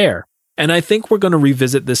red hair. And I think we're going to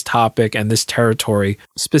revisit this topic and this territory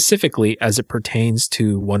specifically as it pertains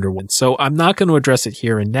to Wonder Woman. So I'm not going to address it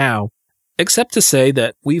here and now, except to say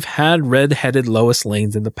that we've had red-headed Lois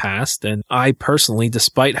Lanes in the past, and I personally,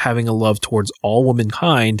 despite having a love towards all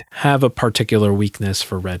womankind, have a particular weakness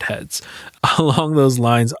for redheads. Along those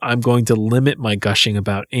lines, I'm going to limit my gushing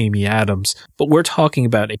about Amy Adams, but we're talking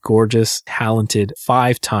about a gorgeous, talented,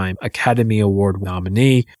 5-time Academy Award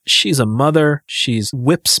nominee. She's a mother, she's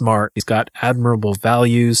whip smart, she's got admirable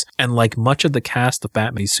values, and like much of the cast of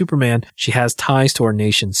Batman v Superman, she has ties to our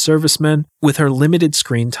nation's servicemen. With her limited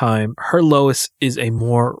screen time, her Lois is a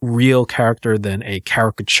more real character than a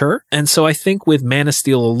caricature. And so I think with Man of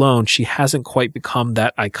Steel alone, she hasn't quite become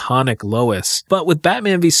that iconic Lois. But with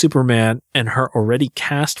Batman v Superman and her already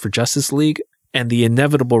cast for Justice League and the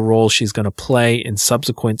inevitable role she's going to play in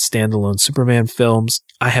subsequent standalone Superman films,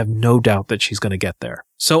 I have no doubt that she's going to get there.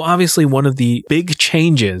 So obviously one of the big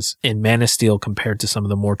changes in Man of Steel compared to some of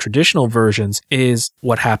the more traditional versions is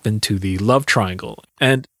what happened to the love triangle.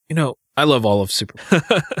 And, you know, I love all of Superman,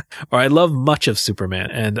 or I love much of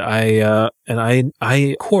Superman, and I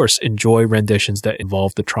of course enjoy renditions that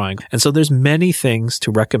involve the triangle. And so there's many things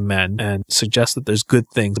to recommend and suggest that there's good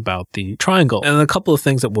things about the triangle. And a couple of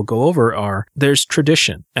things that we'll go over are there's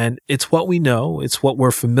tradition, and it's what we know, it's what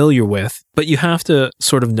we're familiar with, but you have to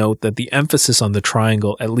sort of note that the emphasis on the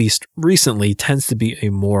triangle, at least recently, tends to be a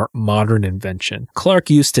more modern invention. Clark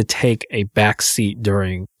used to take a back seat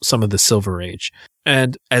during some of the Silver Age.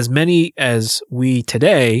 And as many as we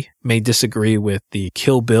today may disagree with the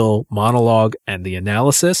Kill Bill monologue and the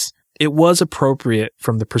analysis, it was appropriate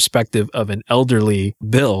from the perspective of an elderly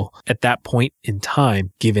Bill at that point in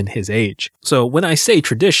time, given his age. So when I say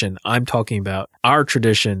tradition, I'm talking about our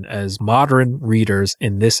tradition as modern readers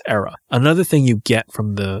in this era. Another thing you get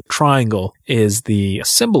from the triangle is the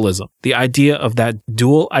symbolism, the idea of that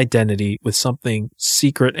dual identity with something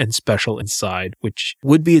secret and special inside, which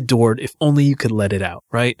would be adored if only you could let it out,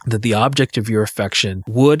 right? That the object of your affection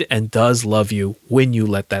would and does love you when you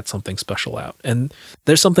let that something special out. And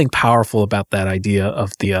there's something powerful about that idea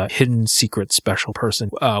of the hidden, secret, special person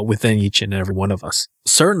within each and every one of us.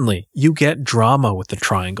 Certainly, you get drama with the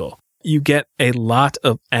triangle. You get a lot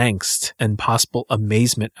of angst and possible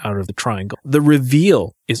amazement out of the triangle. The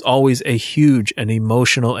reveal is always a huge and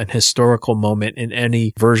emotional and historical moment in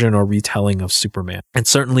any version or retelling of Superman. And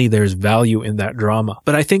certainly there's value in that drama.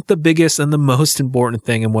 But I think the biggest and the most important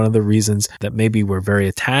thing, and one of the reasons that maybe we're very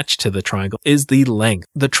attached to the triangle, is the length.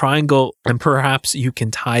 The triangle, and perhaps you can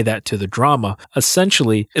tie that to the drama,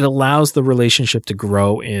 essentially it allows the relationship to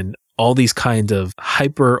grow in all these kind of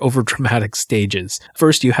hyper overdramatic stages.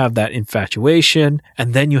 First, you have that infatuation,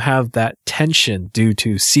 and then you have that tension due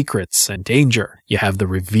to secrets and danger. You have the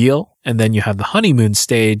reveal, and then you have the honeymoon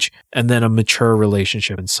stage, and then a mature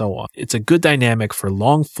relationship, and so on. It's a good dynamic for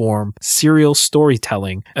long-form serial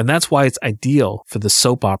storytelling, and that's why it's ideal for the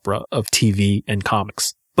soap opera of TV and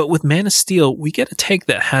comics. But with Man of Steel, we get a take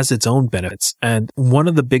that has its own benefits. And one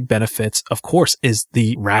of the big benefits, of course, is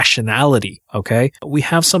the rationality, okay? We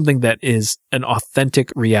have something that is an authentic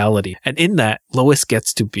reality. And in that, Lois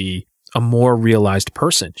gets to be a more realized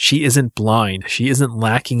person. She isn't blind. She isn't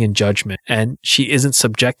lacking in judgment, and she isn't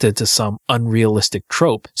subjected to some unrealistic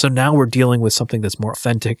trope. So now we're dealing with something that's more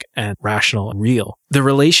authentic and rational and real. The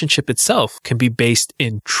relationship itself can be based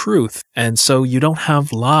in truth. And so you don't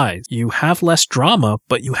have lies. You have less drama,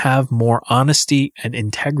 but you have more honesty and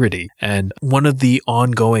integrity. And one of the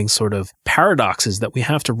ongoing sort of paradoxes that we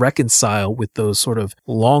have to reconcile with those sort of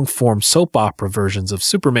long form soap opera versions of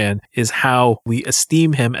Superman is how we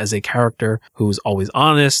esteem him as a character who's always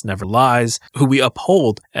honest, never lies, who we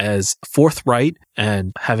uphold as forthright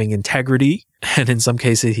and having integrity, And in some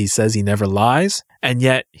cases, he says he never lies. And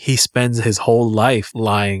yet he spends his whole life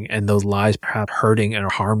lying, and those lies perhaps hurting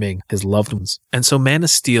and harming his loved ones. And so Man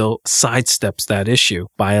of Steel sidesteps that issue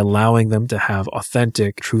by allowing them to have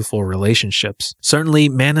authentic, truthful relationships. Certainly,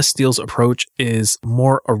 Man of Steel's approach is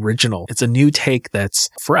more original. It's a new take that's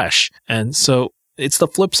fresh. And so it's the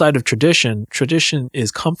flip side of tradition. Tradition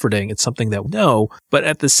is comforting. It's something that we know, but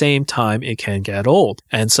at the same time, it can get old.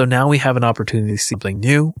 And so now we have an opportunity to see something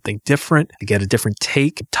new, something different, to get a different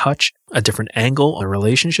take, touch, a different angle on a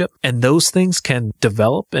relationship. And those things can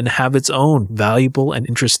develop and have its own valuable and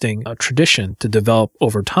interesting tradition to develop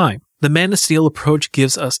over time. The Man of Steel approach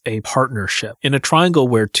gives us a partnership. In a triangle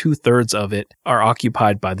where 2/3 of it are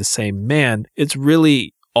occupied by the same man, it's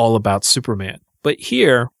really all about Superman. But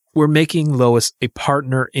here, we're making Lois a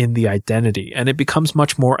partner in the identity, and it becomes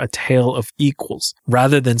much more a tale of equals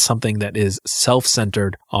rather than something that is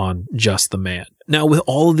self-centered on just the man. Now, with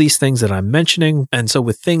all of these things that I'm mentioning, and so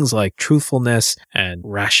with things like truthfulness and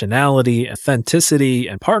rationality, authenticity,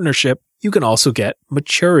 and partnership, you can also get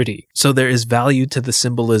maturity. So there is value to the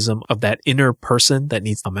symbolism of that inner person that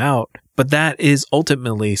needs to come out. But that is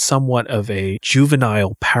ultimately somewhat of a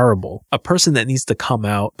juvenile parable. A person that needs to come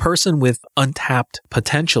out, person with untapped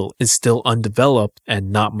potential is still undeveloped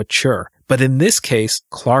and not mature. But in this case,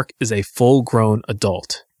 Clark is a full-grown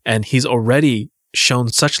adult, and he's already shown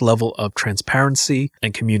such level of transparency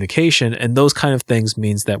and communication, and those kind of things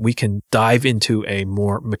means that we can dive into a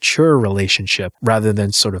more mature relationship rather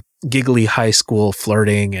than sort of giggly high school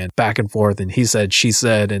flirting and back and forth and he said, she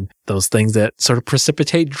said, and those things that sort of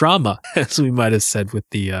precipitate drama, as we might have said with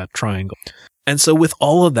the triangle. And so with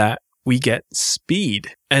all of that, we get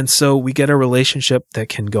speed. And so we get a relationship that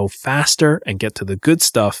can go faster and get to the good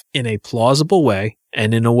stuff in a plausible way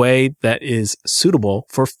and in a way that is suitable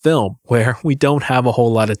for film, where we don't have a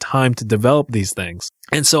whole lot of time to develop these things.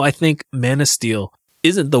 And so I think Man of Steel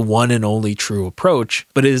isn't the one and only true approach,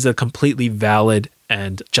 but it is a completely valid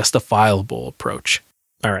and justifiable approach.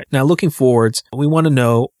 All right. Now, looking forwards, we want to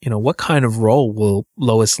know, what kind of role will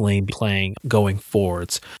Lois Lane be playing going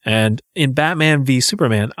forwards? And in Batman v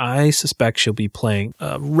Superman, I suspect she'll be playing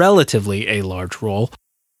relatively a large role.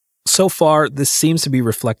 So far, this seems to be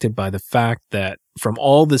reflected by the fact that from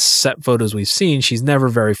all the set photos we've seen, she's never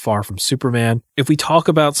very far from Superman. If we talk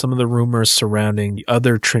about some of the rumors surrounding the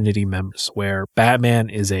other Trinity members, where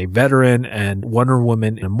Batman is a veteran and Wonder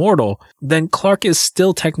Woman immortal, then Clark is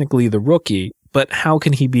still technically the rookie, but how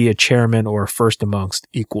can he be a chairman or a first amongst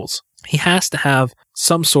equals? He has to have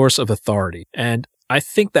some source of authority, and I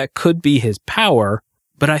think that could be his power,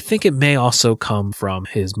 but I think it may also come from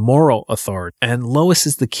his moral authority, and Lois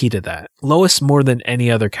is the key to that. Lois, more than any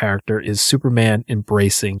other character, is Superman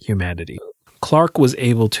embracing humanity. Clark was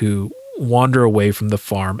able to wander away from the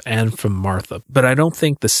farm and from Martha, but I don't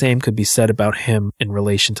think the same could be said about him in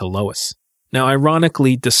relation to Lois. Now,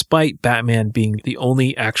 ironically, despite Batman being the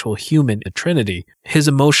only actual human in Trinity, his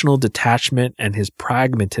emotional detachment and his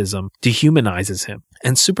pragmatism dehumanizes him,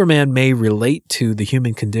 and Superman may relate to the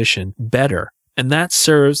human condition better. And that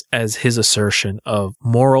serves as his assertion of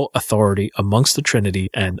moral authority amongst the Trinity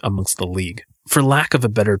and amongst the League. For lack of a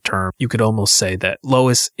better term, you could almost say that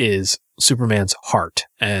Lois is Superman's heart.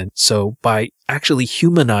 And so by actually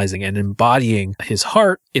humanizing and embodying his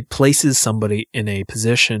heart, it places somebody in a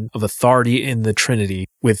position of authority in the Trinity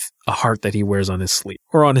with a heart that he wears on his sleeve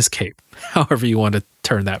or on his cape, however you want to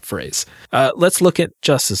turn that phrase. Let's look at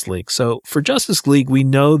Justice League. So for Justice League, we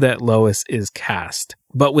know that Lois is cast,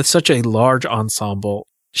 but with such a large ensemble,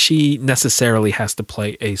 she necessarily has to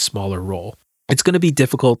play a smaller role. It's going to be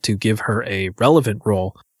difficult to give her a relevant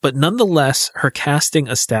role, but nonetheless, her casting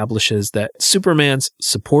establishes that Superman's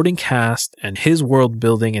supporting cast and his world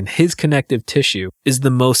building and his connective tissue is the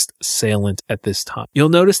most salient at this time. You'll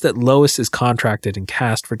notice that Lois is contracted and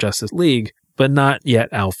cast for Justice League, but not yet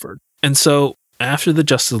Alfred. And so after the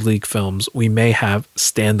Justice League films, we may have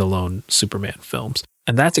standalone Superman films.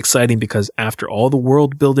 And that's exciting because after all the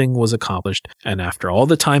world building was accomplished and after all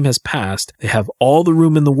the time has passed, they have all the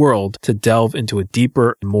room in the world to delve into a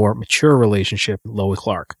deeper and more mature relationship with Lois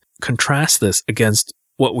Clark. Contrast this against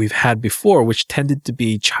what we've had before, which tended to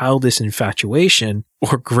be childish infatuation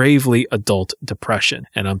or gravely adult depression.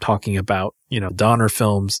 And I'm talking about, Donner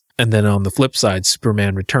films. And then on the flip side,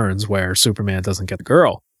 Superman Returns, where Superman doesn't get the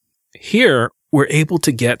girl. Here, we're able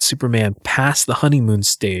to get Superman past the honeymoon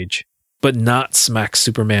stage, but not smack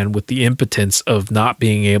Superman with the impotence of not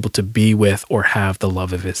being able to be with or have the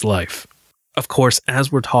love of his life. Of course,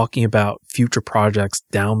 as we're talking about future projects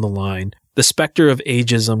down the line, the specter of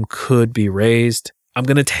ageism could be raised. I'm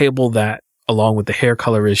going to table that along with the hair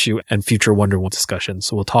color issue and future Wonder Woman discussion,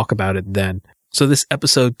 so we'll talk about it then. So this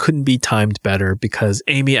episode couldn't be timed better because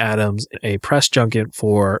Amy Adams, a press junket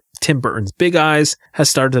for Tim Burton's Big Eyes, has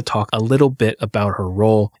started to talk a little bit about her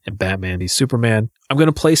role in Batman v Superman. I'm going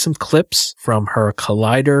to play some clips from her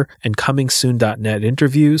Collider and ComingSoon.net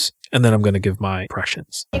interviews, and then I'm going to give my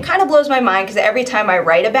impressions. It kind of blows my mind because every time I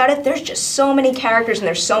write about it, there's just so many characters and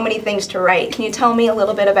there's so many things to write. Can you tell me a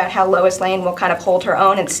little bit about how Lois Lane will kind of hold her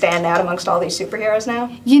own and stand out amongst all these superheroes now?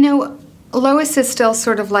 You know, Lois is still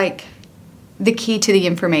sort of like the key to the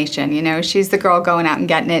information, you know. She's the girl going out and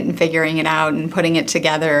getting it and figuring it out and putting it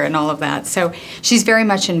together and all of that. So she's very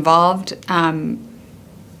much involved,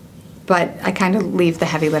 but I kind of leave the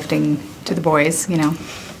heavy lifting to the boys, you know,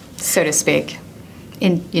 so to speak.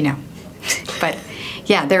 But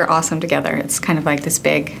yeah, they're awesome together. It's kind of like this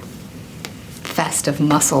big fest of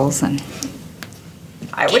muscles and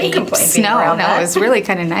I wouldn't complain being around that. It was really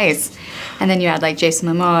kind of nice. And then you had like Jason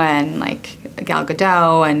Momoa and like Gal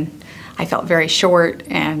Gadot, and I felt very short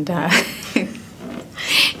and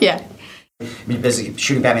yeah. I've been busy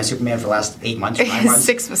shooting Batman Superman for the last 8 months, 9 months.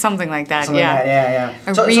 6, something like that, something yeah. Like that,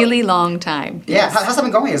 yeah. A really long time. Yeah, Yes. how's that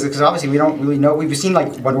been going? Is it because obviously we don't really know. We've seen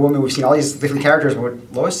like Wonder Woman, we've seen all these different characters,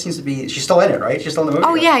 but Lois seems to be, she's still in it, right? She's still in the movie?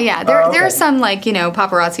 Oh, yeah. There okay. are some like, you know,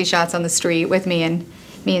 paparazzi shots on the street with me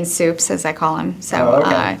and Soups, as I call him.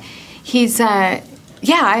 So he's,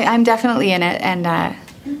 I'm definitely in it, and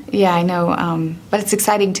yeah, I know, but it's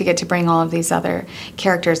exciting to get to bring all of these other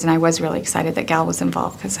characters, and I was really excited that Gal was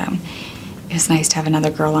involved because it was nice to have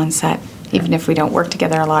another girl on set. Even if we don't work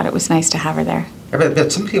together a lot, it was nice to have her there. Yeah,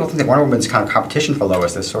 but some people think that Wonder Woman's kind of competition for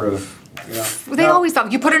Lois, this sort of, you know. They always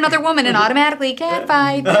thought, you put another woman in automatically, can't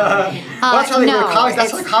fight. Well, that's how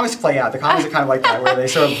the comics play out. The comics are kind of like that, where they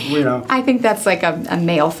sort of, you know. I think that's like a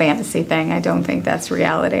male fantasy thing. I don't think that's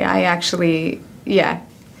reality. I actually,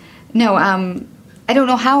 No, I don't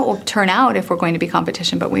know how it will turn out if we're going to be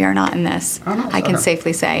competition, but we are not in this. I can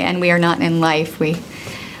safely say, and we are not in life.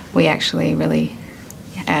 We actually really,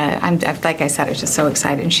 like I said, I was just so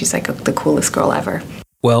excited, and she's like the coolest girl ever.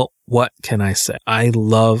 Well, what can I say? I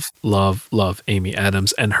love Amy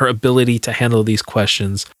Adams and her ability to handle these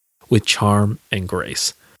questions with charm and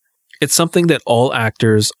grace. It's something that all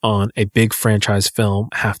actors on a big franchise film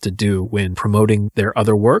have to do when promoting their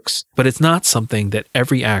other works, but it's not something that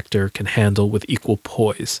every actor can handle with equal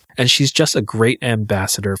poise. And she's just a great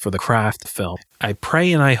ambassador for the craft film. I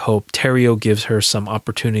pray and I hope Terrio gives her some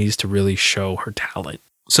opportunities to really show her talent.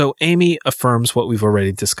 So Amy affirms what we've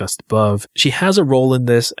already discussed above. She has a role in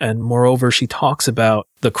this, and moreover, she talks about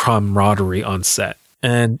the camaraderie on set.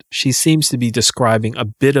 And she seems to be describing a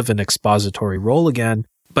bit of an expository role again,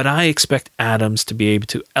 but I expect Adams to be able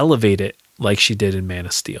to elevate it like she did in Man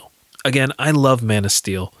of Steel. Again, I love Man of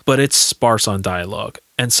Steel, but it's sparse on dialogue,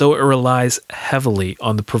 and so it relies heavily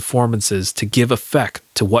on the performances to give effect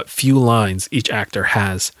to what few lines each actor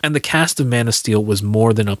has, and the cast of Man of Steel was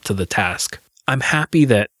more than up to the task. I'm happy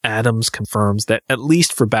that Adams confirms that at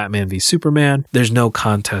least for Batman v Superman, there's no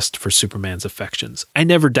contest for Superman's affections. I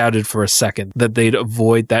never doubted for a second that they'd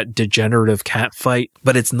avoid that degenerative cat fight,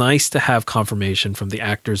 but it's nice to have confirmation from the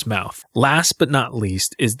actor's mouth. Last but not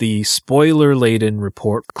least is the spoiler-laden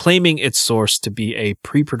report claiming its source to be a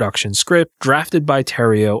pre-production script drafted by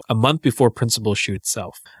Terrio a month before principal shoot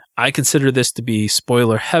itself. I consider this to be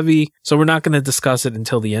spoiler heavy, so we're not going to discuss it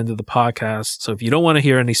until the end of the podcast. So if you don't want to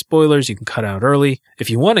hear any spoilers, you can cut out early. If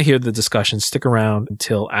you want to hear the discussion, stick around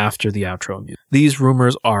until after the outro music. These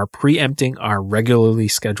rumors are preempting our regularly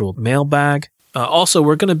scheduled mailbag. Also,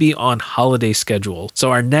 we're going to be on holiday schedule,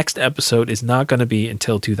 so our next episode is not going to be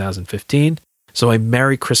until 2015. So a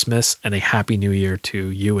Merry Christmas and a Happy New Year to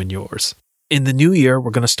you and yours. In the new year,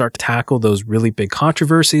 we're going to start to tackle those really big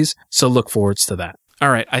controversies, so look forward to that. All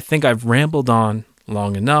right, I think I've rambled on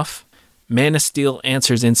long enough. Man of Steel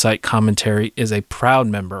Answers Insight Commentary is a proud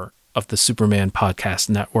member of the Superman Podcast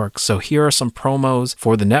Network, so here are some promos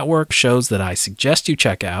for the network shows that I suggest you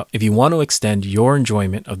check out if you want to extend your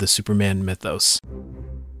enjoyment of the Superman mythos.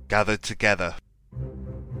 Gathered together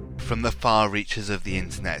from the far reaches of the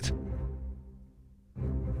internet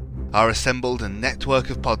are assembled a network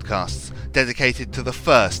of podcasts dedicated to the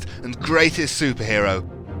first and greatest superhero,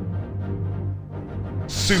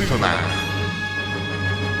 Superman.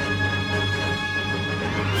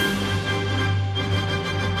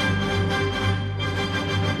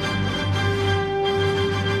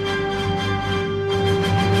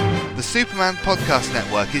 The Superman Podcast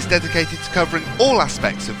Network is dedicated to covering all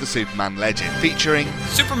aspects of the Superman legend, featuring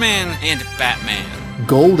Superman and Batman,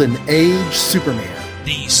 Golden Age Superman, the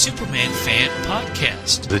the Superman Fan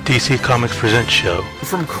Podcast. The DC Comics Presents show.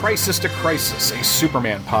 From Crisis to Crisis, a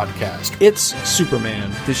Superman podcast. It's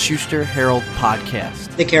Superman. The Schuster Herald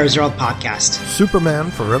Podcast. The Kara Zerald Podcast.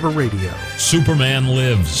 Superman Forever Radio. Superman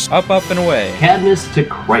Lives. Up, and away. Cadmus to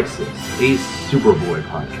Crisis, a Superboy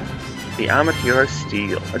podcast. The Amateur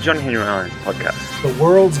Steel, a John Henry Irons podcast. The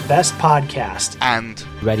world's best podcast. And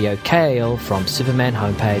Radio Kale from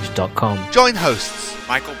SupermanHomepage.com. Join hosts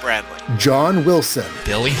Michael Bradley, John Wilson,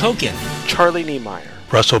 Billy Hogan, Charlie Niemeyer,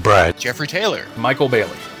 Russell Bragg, Jeffrey Taylor, Michael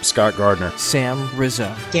Bailey, Scott Gardner, Sam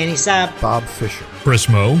Rizzo, Danny Sapp, Bob Fisher,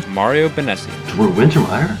 Prismo, Mario Benessi, Drew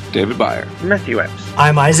Wintermeyer, David Byer, Matthew Epps.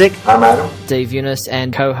 I'm Isaac. I'm Adam. Steve Eunice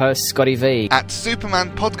and co-host Scotty V. At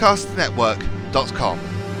SupermanPodcastNetwork.com.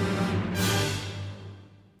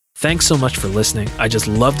 Thanks so much for listening. I just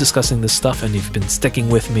love discussing this stuff, and you've been sticking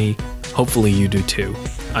with me. Hopefully you do too.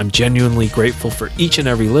 I'm genuinely grateful for each and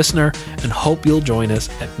every listener, and hope you'll join us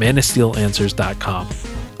at manofsteelanswers.com.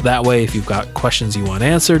 That way, if you've got questions you want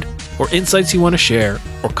answered, or insights you want to share,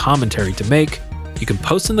 or commentary to make, you can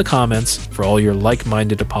post in the comments for all your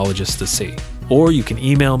like-minded apologists to see. Or you can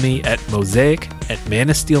email me at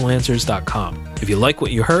mosaic@manofsteelanswers.com. If you like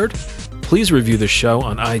what you heard, please review the show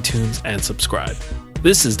on iTunes and subscribe.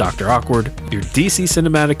 This is Dr. Awkward, your DC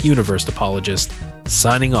Cinematic Universe apologist,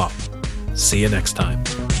 signing off. See you next time.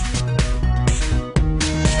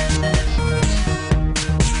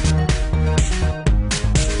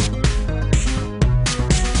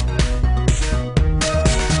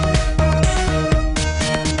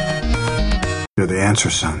 You're the answer,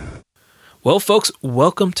 son. Well, folks,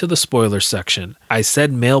 welcome to the spoiler section. I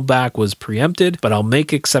said mailbag was preempted, but I'll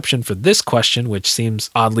make exception for this question, which seems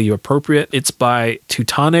oddly appropriate. It's by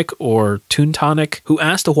Teutonic or Toontonic, who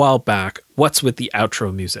asked a while back, what's with the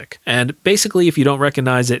outro music? And basically, if you don't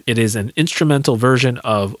recognize it, it is an instrumental version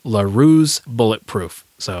of LaRue's Bulletproof.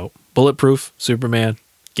 So, Bulletproof, Superman,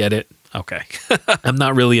 get it? Okay. I'm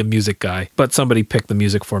not really a music guy, but somebody picked the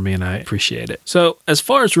music for me and I appreciate it. So as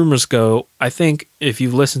far as rumors go, I think if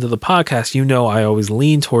you've listened to the podcast, you know I always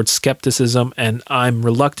lean towards skepticism and I'm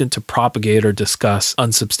reluctant to propagate or discuss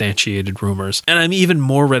unsubstantiated rumors. And I'm even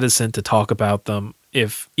more reticent to talk about them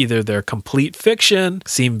if either they're complete fiction,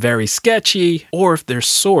 seem very sketchy, or if they're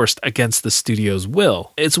sourced against the studio's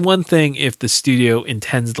will. It's one thing if the studio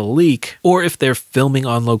intends the leak, or if they're filming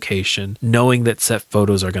on location, knowing that set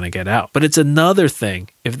photos are going to get out. But it's another thing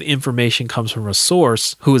if the information comes from a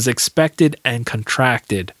source who is expected and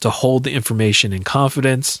contracted to hold the information in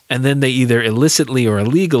confidence, and then they either illicitly or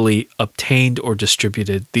illegally obtained or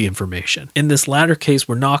distributed the information. In this latter case,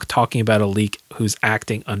 we're not talking about a leak who's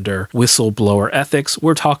acting under whistleblower ethics.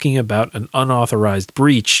 We're talking about an unauthorized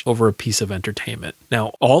breach over a piece of entertainment.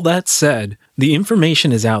 Now, all that said, the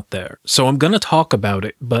information is out there, so I'm going to talk about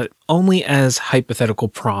it, but only as hypothetical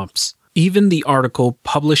prompts. Even the article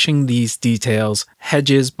publishing these details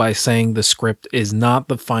hedges by saying the script is not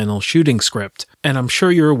the final shooting script, and I'm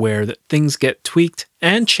sure you're aware that things get tweaked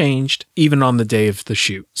and changed even on the day of the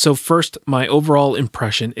shoot. So first, my overall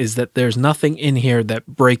impression is that there's nothing in here that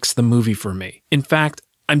breaks the movie for me. In fact,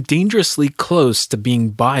 I'm dangerously close to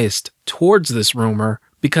being biased towards this rumor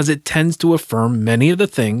because it tends to affirm many of the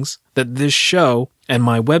things that this show and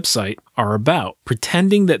my website are about.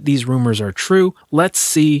 Pretending that these rumors are true, let's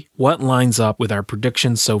see what lines up with our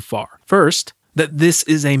predictions so far. First, that this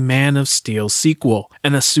is a Man of Steel sequel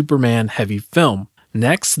and a Superman-heavy film.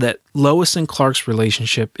 Next, that Lois and Clark's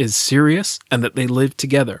relationship is serious and that they live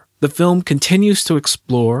together. The film continues to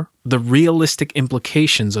explore the realistic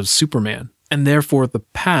implications of Superman, and therefore the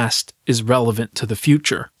past is relevant to the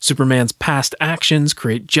future. Superman's past actions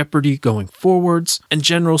create jeopardy going forwards, and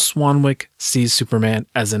General Swanwick sees Superman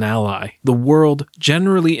as an ally. The world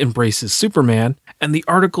generally embraces Superman, and the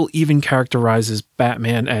article even characterizes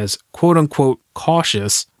Batman as quote-unquote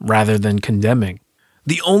cautious rather than condemning.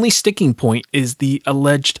 The only sticking point is the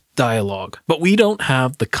alleged dialogue, but we don't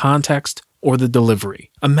have the context or the delivery.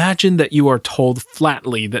 Imagine that you are told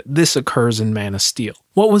flatly that this occurs in Man of Steel.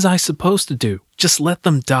 What was I supposed to do? Just let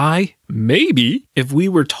them die? Maybe. If we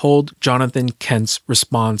were told Jonathan Kent's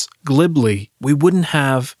response glibly, we wouldn't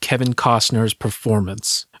have Kevin Costner's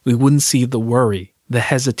performance. We wouldn't see the worry, the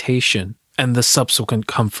hesitation, and the subsequent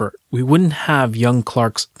comfort. We wouldn't have young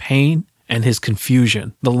Clark's pain and his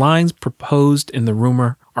confusion. The lines proposed in the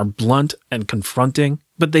rumor are blunt and confronting,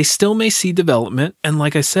 but they still may see development, and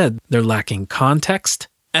like I said, they're lacking context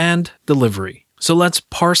and delivery. So let's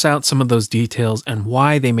parse out some of those details and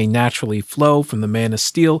why they may naturally flow from the Man of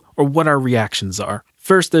Steel or what our reactions are.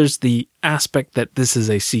 First, there's the aspect that this is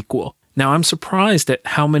a sequel. Now, I'm surprised at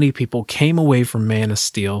how many people came away from Man of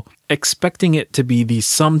Steel expecting it to be the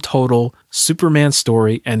sum total Superman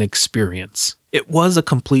story and experience. It was a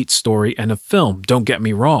complete story and a film, don't get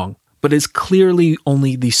me wrong, but is clearly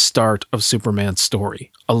only the start of Superman's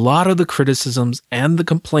story. A lot of the criticisms and the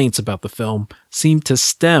complaints about the film seem to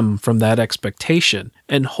stem from that expectation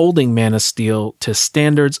and holding Man of Steel to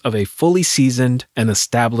standards of a fully seasoned and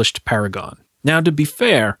established paragon. Now, to be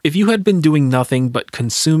fair, if you had been doing nothing but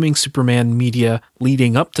consuming Superman media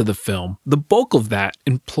leading up to the film, the bulk of that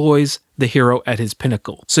employs the hero at his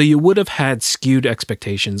pinnacle. So you would have had skewed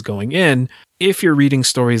expectations going in if you're reading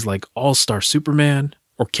stories like All-Star Superman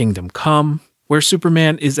or Kingdom Come, where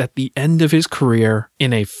Superman is at the end of his career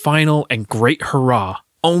in a final and great hurrah,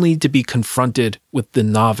 only to be confronted with the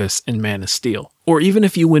novice in Man of Steel. Or even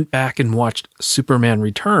if you went back and watched Superman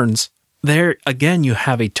Returns, there, again, you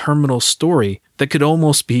have a terminal story that could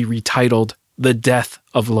almost be retitled The Death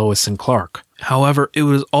of Lois and Clark. However, it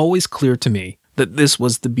was always clear to me that this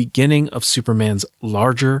was the beginning of Superman's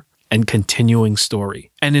larger and continuing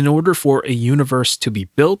story. And in order for a universe to be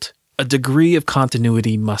built, a degree of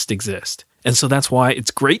continuity must exist. And so that's why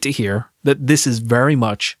it's great to hear that this is very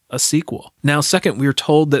much a sequel. Now, second, we're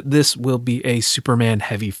told that this will be a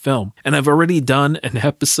Superman-heavy film. And I've already done an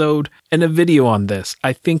episode and a video on this.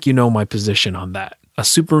 I think you know my position on that. A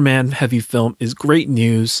Superman-heavy film is great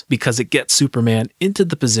news because it gets Superman into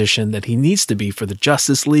the position that he needs to be for the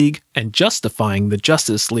Justice League, and justifying the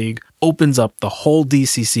Justice League opens up the whole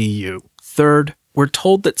DCCU. Third, we're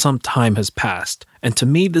told that some time has passed, and to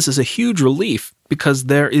me this is a huge relief because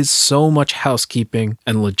there is so much housekeeping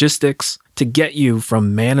and logistics to get you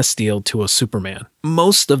from Man of Steel to a Superman.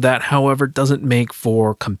 Most of that, however, doesn't make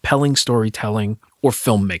for compelling storytelling or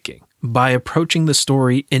filmmaking. By approaching the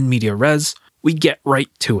story in media res, we get right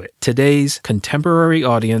to it. Today's contemporary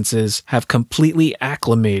audiences have completely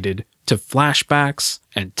acclimated to flashbacks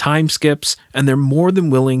and time skips, and they're more than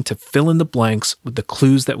willing to fill in the blanks with the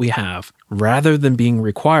clues that we have, rather than being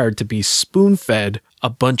required to be spoon-fed a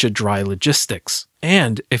bunch of dry logistics.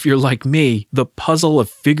 And if you're like me, the puzzle of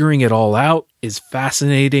figuring it all out is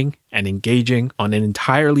fascinating and engaging on an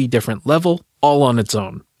entirely different level, all on its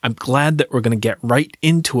own. I'm glad that we're going to get right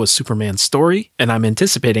into a Superman story, and I'm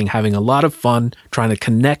anticipating having a lot of fun trying to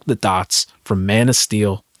connect the dots from Man of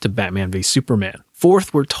Steel to Batman v Superman.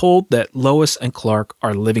 Fourth, we're told that Lois and Clark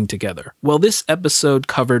are living together. Well, this episode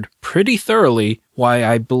covered pretty thoroughly why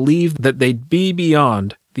I believe that they'd be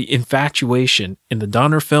beyond the infatuation in the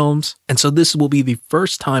Donner films, and so this will be the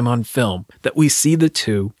first time on film that we see the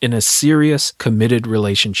two in a serious, committed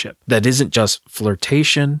relationship that isn't just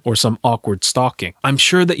flirtation or some awkward stalking. I'm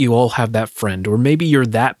sure that you all have that friend, or maybe you're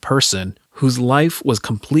that person whose life was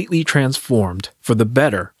completely transformed for the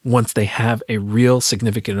better once they have a real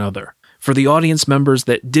significant other. For the audience members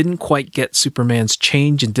that didn't quite get Superman's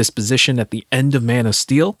change in disposition at the end of Man of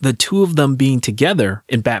Steel, the two of them being together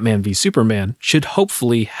in Batman v Superman should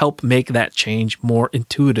hopefully help make that change more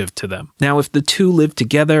intuitive to them. Now, if the two live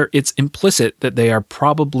together, it's implicit that they are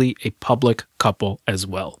probably a public couple as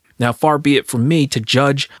well. Now, far be it from me to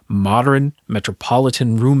judge modern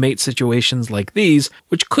metropolitan roommate situations like these,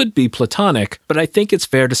 which could be platonic, but I think it's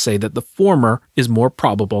fair to say that the former is more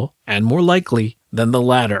probable and more likely than the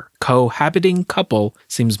latter. Cohabiting couple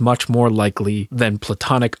seems much more likely than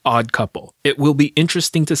platonic odd couple. It will be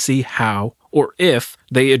interesting to see how, or if,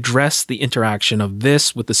 they address the interaction of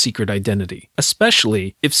this with the secret identity,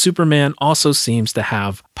 especially if Superman also seems to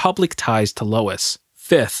have public ties to Lois.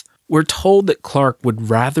 Fifth, we're told that Clark would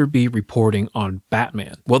rather be reporting on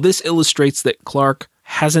Batman. Well, this illustrates that Clark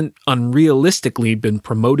hasn't unrealistically been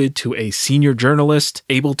promoted to a senior journalist,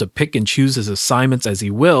 able to pick and choose his assignments as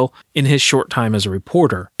he will in his short time as a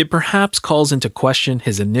reporter. It perhaps calls into question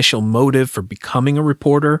his initial motive for becoming a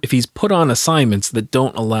reporter if he's put on assignments that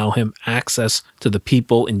don't allow him access to the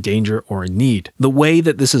people in danger or in need. The way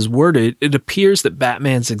that this is worded, it appears that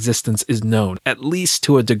Batman's existence is known, at least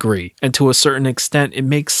to a degree, and to a certain extent it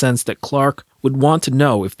makes sense that Clark would want to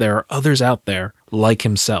know if there are others out there like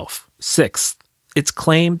himself. Sixth, it's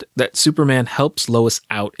claimed that Superman helps Lois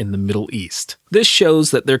out in the Middle East. This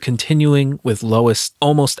shows that they're continuing with Lois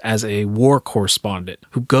almost as a war correspondent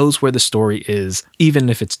who goes where the story is, even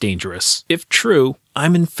if it's dangerous. If true,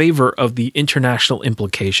 I'm in favor of the international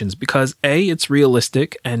implications because A, it's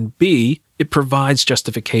realistic, and B, it provides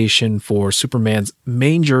justification for Superman's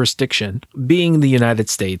main jurisdiction being the United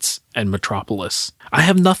States and Metropolis. I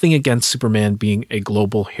have nothing against Superman being a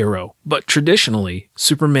global hero, but traditionally,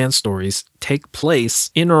 Superman stories take place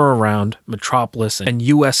in or around Metropolis and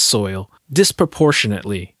US soil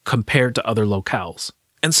disproportionately compared to other locales.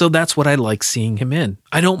 And so that's what I like seeing him in.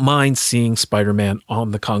 I don't mind seeing Spider-Man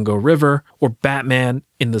on the Congo River or Batman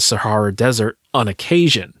in the Sahara Desert on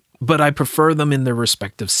occasion, but I prefer them in their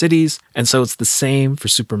respective cities, and so it's the same for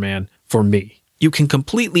Superman for me. You can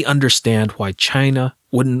completely understand why China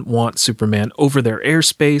wouldn't want Superman over their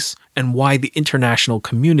airspace and why the international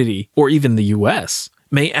community, or even the US,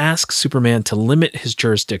 may ask Superman to limit his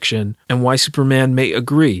jurisdiction and why Superman may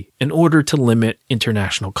agree in order to limit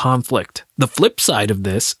international conflict. The flip side of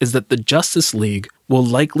this is that the Justice League will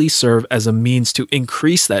likely serve as a means to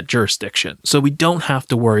increase that jurisdiction, so we don't have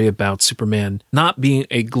to worry about Superman not being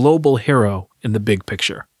a global hero in the big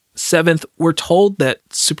picture. 7th, we're told that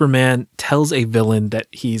Superman tells a villain that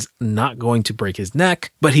he's not going to break his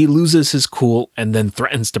neck, but he loses his cool and then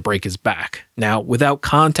threatens to break his back. Now, without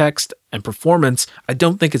context and performance, I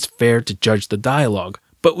don't think it's fair to judge the dialogue,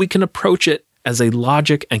 but we can approach it as a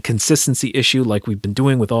logic and consistency issue like we've been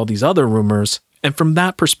doing with all these other rumors, and from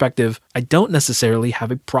that perspective, I don't necessarily have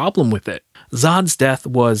a problem with it. Zod's death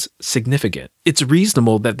was significant. It's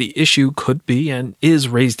reasonable that the issue could be and is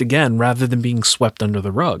raised again rather than being swept under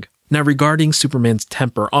the rug. Now, regarding Superman's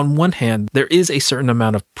temper, on one hand, there is a certain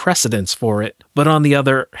amount of precedence for it, but on the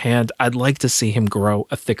other hand, I'd like to see him grow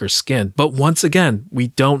a thicker skin. But once again, we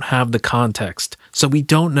don't have the context, so we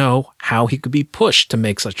don't know how he could be pushed to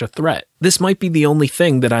make such a threat. This might be the only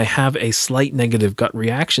thing that I have a slight negative gut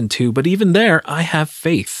reaction to, but even there, I have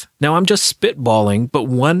faith. Now, I'm just spitballing, but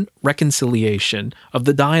one reconciliation of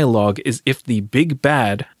the dialogue is if the big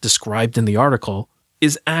bad, described in the article,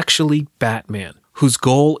 is actually Batman, whose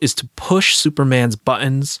goal is to push Superman's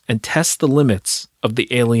buttons and test the limits of the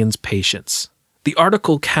alien's patience. The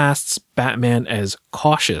article casts Batman as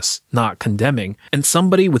cautious, not condemning, and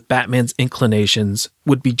somebody with Batman's inclinations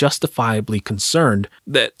would be justifiably concerned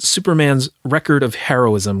that Superman's record of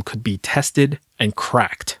heroism could be tested and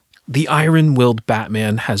cracked. The iron-willed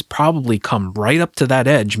Batman has probably come right up to that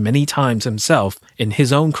edge many times himself in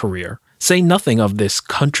his own career. Say nothing of this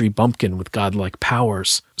country bumpkin with godlike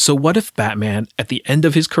powers. So what if Batman, at the end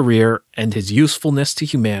of his career and his usefulness to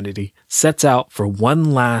humanity, sets out for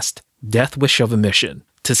one last death wish of a mission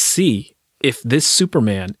to see if this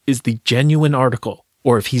Superman is the genuine article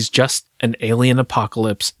or if he's just an alien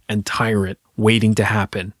apocalypse and tyrant waiting to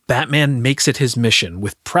happen. Batman makes it his mission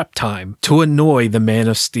with prep time to annoy the Man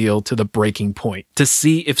of Steel to the breaking point, to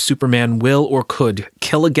see if Superman will or could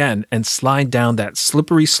kill again and slide down that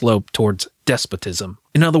slippery slope towards despotism.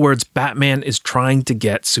 In other words, Batman is trying to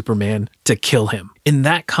get Superman to kill him. In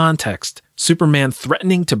that context, Superman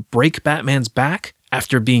threatening to break Batman's back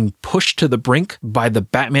after being pushed to the brink by the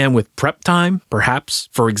Batman with prep time, perhaps,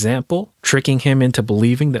 for example, tricking him into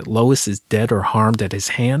believing that Lois is dead or harmed at his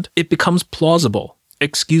hand, it becomes plausible,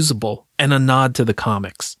 excusable, and a nod to the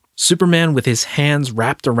comics. Superman with his hands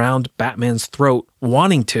wrapped around Batman's throat,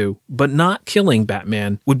 wanting to, but not killing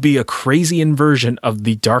Batman, would be a crazy inversion of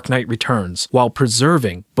The Dark Knight Returns, while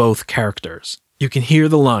preserving both characters. You can hear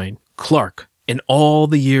the line, "Clark, in all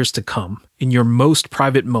the years to come, in your most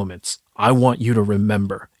private moments, I want you to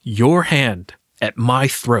remember your hand at my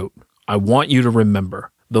throat. I want you to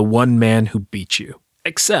remember the one man who beat you."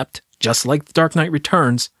 Except, just like The Dark Knight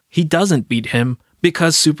Returns, he doesn't beat him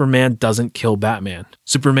because Superman doesn't kill Batman.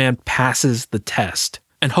 Superman passes the test,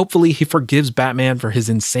 and hopefully he forgives Batman for his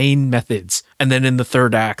insane methods, and then in the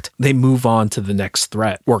third act, they move on to the next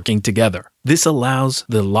threat, working together. This allows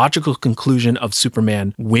the logical conclusion of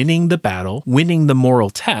Superman winning the battle, winning the moral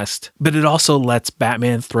test, but it also lets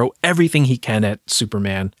Batman throw everything he can at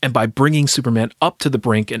Superman, and by bringing Superman up to the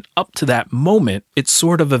brink and up to that moment, it's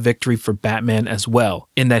sort of a victory for Batman as well,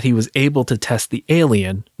 in that he was able to test the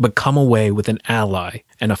alien, but come away with an ally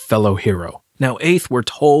and a fellow hero. Now, 8th, we're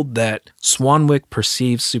told that Swanwick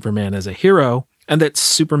perceives Superman as a hero, and that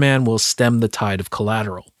Superman will stem the tide of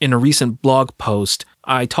Collateral. In a recent blog post,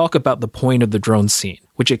 I talk about the point of the drone scene,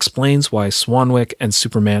 which explains why Swanwick and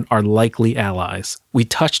Superman are likely allies. We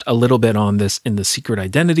touched a little bit on this in the Secret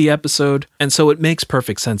Identity episode, and so it makes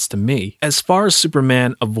perfect sense to me. As far as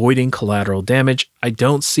Superman avoiding collateral damage, I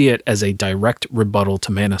don't see it as a direct rebuttal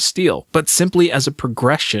to Man of Steel, but simply as a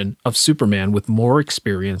progression of Superman with more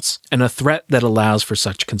experience and a threat that allows for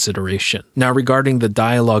such consideration. Now, regarding the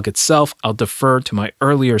dialogue itself, I'll defer to my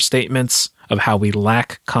earlier statements of how we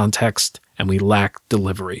lack context and we lack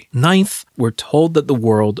delivery. 9th, we're told that the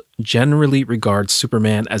world generally regards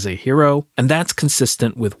Superman as a hero, and that's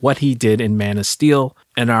consistent with what he did in Man of Steel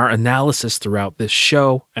and our analysis throughout this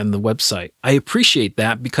show and the website. I appreciate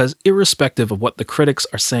that because irrespective of what the critics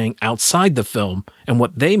are saying outside the film and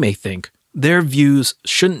what they may think, their views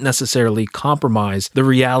shouldn't necessarily compromise the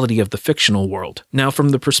reality of the fictional world. Now, from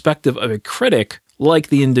the perspective of a critic, like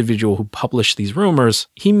the individual who published these rumors,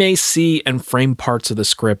 he may see and frame parts of the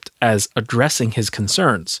script as addressing his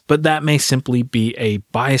concerns, but that may simply be a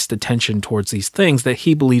biased attention towards these things that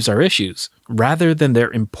he believes are issues, rather than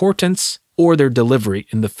their importance or their delivery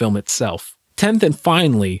in the film itself. 10th and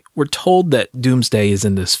finally, we're told that Doomsday is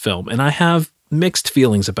in this film, and I have mixed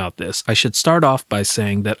feelings about this. I should start off by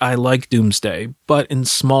saying that I like Doomsday, but in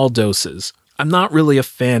small doses. I'm not really a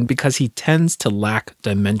fan because he tends to lack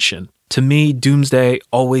dimension. To me, Doomsday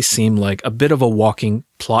always seemed like a bit of a walking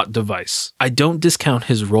plot device. I don't discount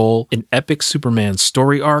his role in epic Superman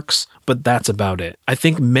story arcs, but that's about it. I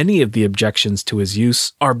think many of the objections to his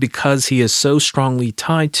use are because he is so strongly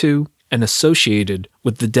tied to and associated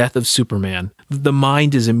with the death of Superman, the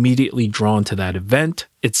mind is immediately drawn to that event,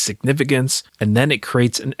 its significance, and then it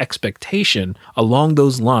creates an expectation along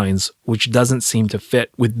those lines which doesn't seem to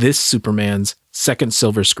fit with this Superman's second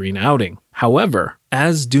silver screen outing. However,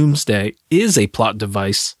 as Doomsday is a plot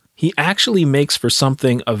device, he actually makes for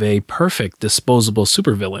something of a perfect disposable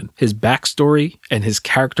supervillain. His backstory and his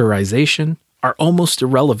characterization are almost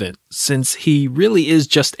irrelevant, since he really is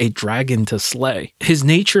just a dragon to slay. His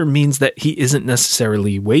nature means that he isn't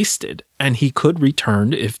necessarily wasted, and he could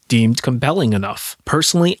return if deemed compelling enough.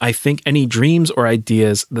 Personally, I think any dreams or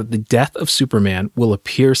ideas that the death of Superman will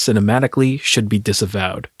appear cinematically should be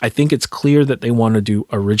disavowed. I think it's clear that they want to do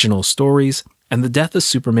original stories, and the death of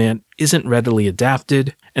Superman isn't readily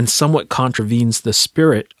adapted and somewhat contravenes the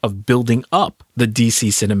spirit of building up the DC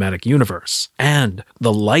cinematic universe and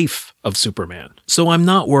the life of Superman. So I'm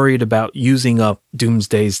not worried about using up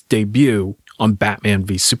Doomsday's debut on Batman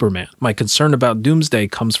v Superman. My concern about Doomsday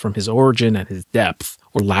comes from his origin and his depth,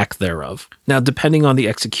 or lack thereof. Now, depending on the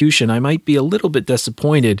execution, I might be a little bit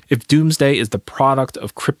disappointed if Doomsday is the product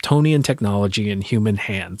of Kryptonian technology in human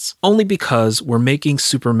hands, only because we're making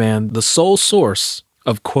Superman the sole source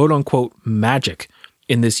of quote-unquote magic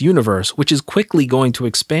in this universe, which is quickly going to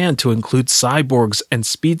expand to include cyborgs and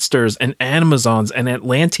speedsters and Amazons and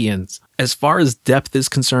Atlanteans. As far as depth is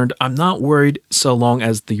concerned, I'm not worried so long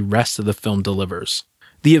as the rest of the film delivers.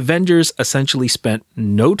 The Avengers essentially spent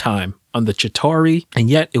no time on the Chitauri, and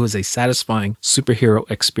yet it was a satisfying superhero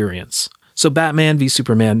experience. So Batman v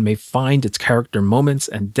Superman may find its character moments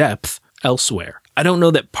and depth elsewhere. I don't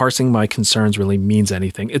know that parsing my concerns really means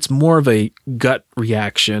anything. It's more of a gut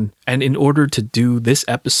reaction. And in order to do this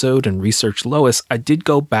episode and research Lois, I did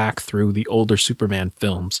go back through the older Superman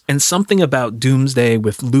films. And something about Doomsday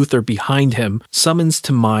with Luthor behind him summons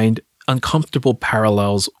to mind uncomfortable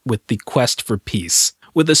parallels with The Quest for Peace,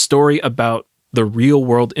 with a story about the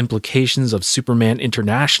real-world implications of Superman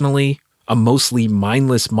internationally, a mostly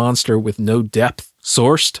mindless monster with no depth,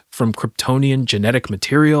 sourced from Kryptonian genetic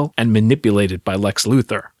material and manipulated by Lex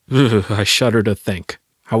Luthor. I shudder to think.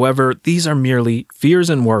 However, these are merely fears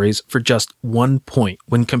and worries for just 1 point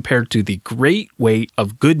when compared to the great weight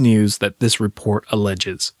of good news that this report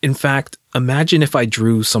alleges. In fact, imagine if I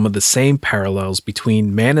drew some of the same parallels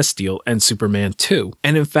between Man of Steel and Superman 2.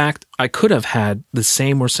 And in fact, I could have had the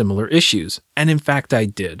same or similar issues. And in fact, I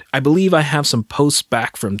did. I believe I have some posts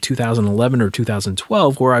back from 2011 or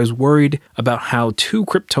 2012 where I was worried about how two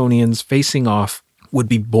Kryptonians facing off would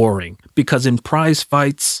be boring, because in prize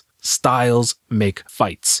fights, styles make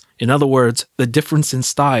fights. In other words, the difference in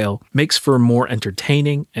style makes for more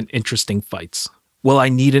entertaining and interesting fights. Well, I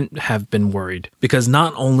needn't have been worried, because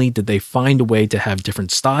not only did they find a way to have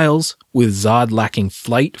different styles, with Zod lacking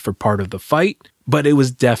flight for part of the fight, but it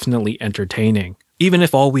was definitely entertaining. Even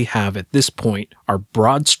if all we have at this point are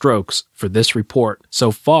broad strokes for this report,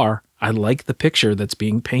 so far, I like the picture that's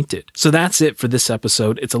being painted. So that's it for this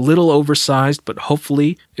episode. It's a little oversized, but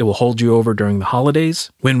hopefully it will hold you over during the holidays.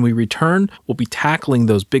 When we return, we'll be tackling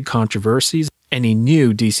those big controversies, any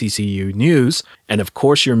new DCCU news, and of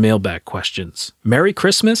course your mailbag questions. Merry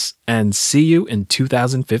Christmas, and see you in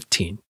 2015.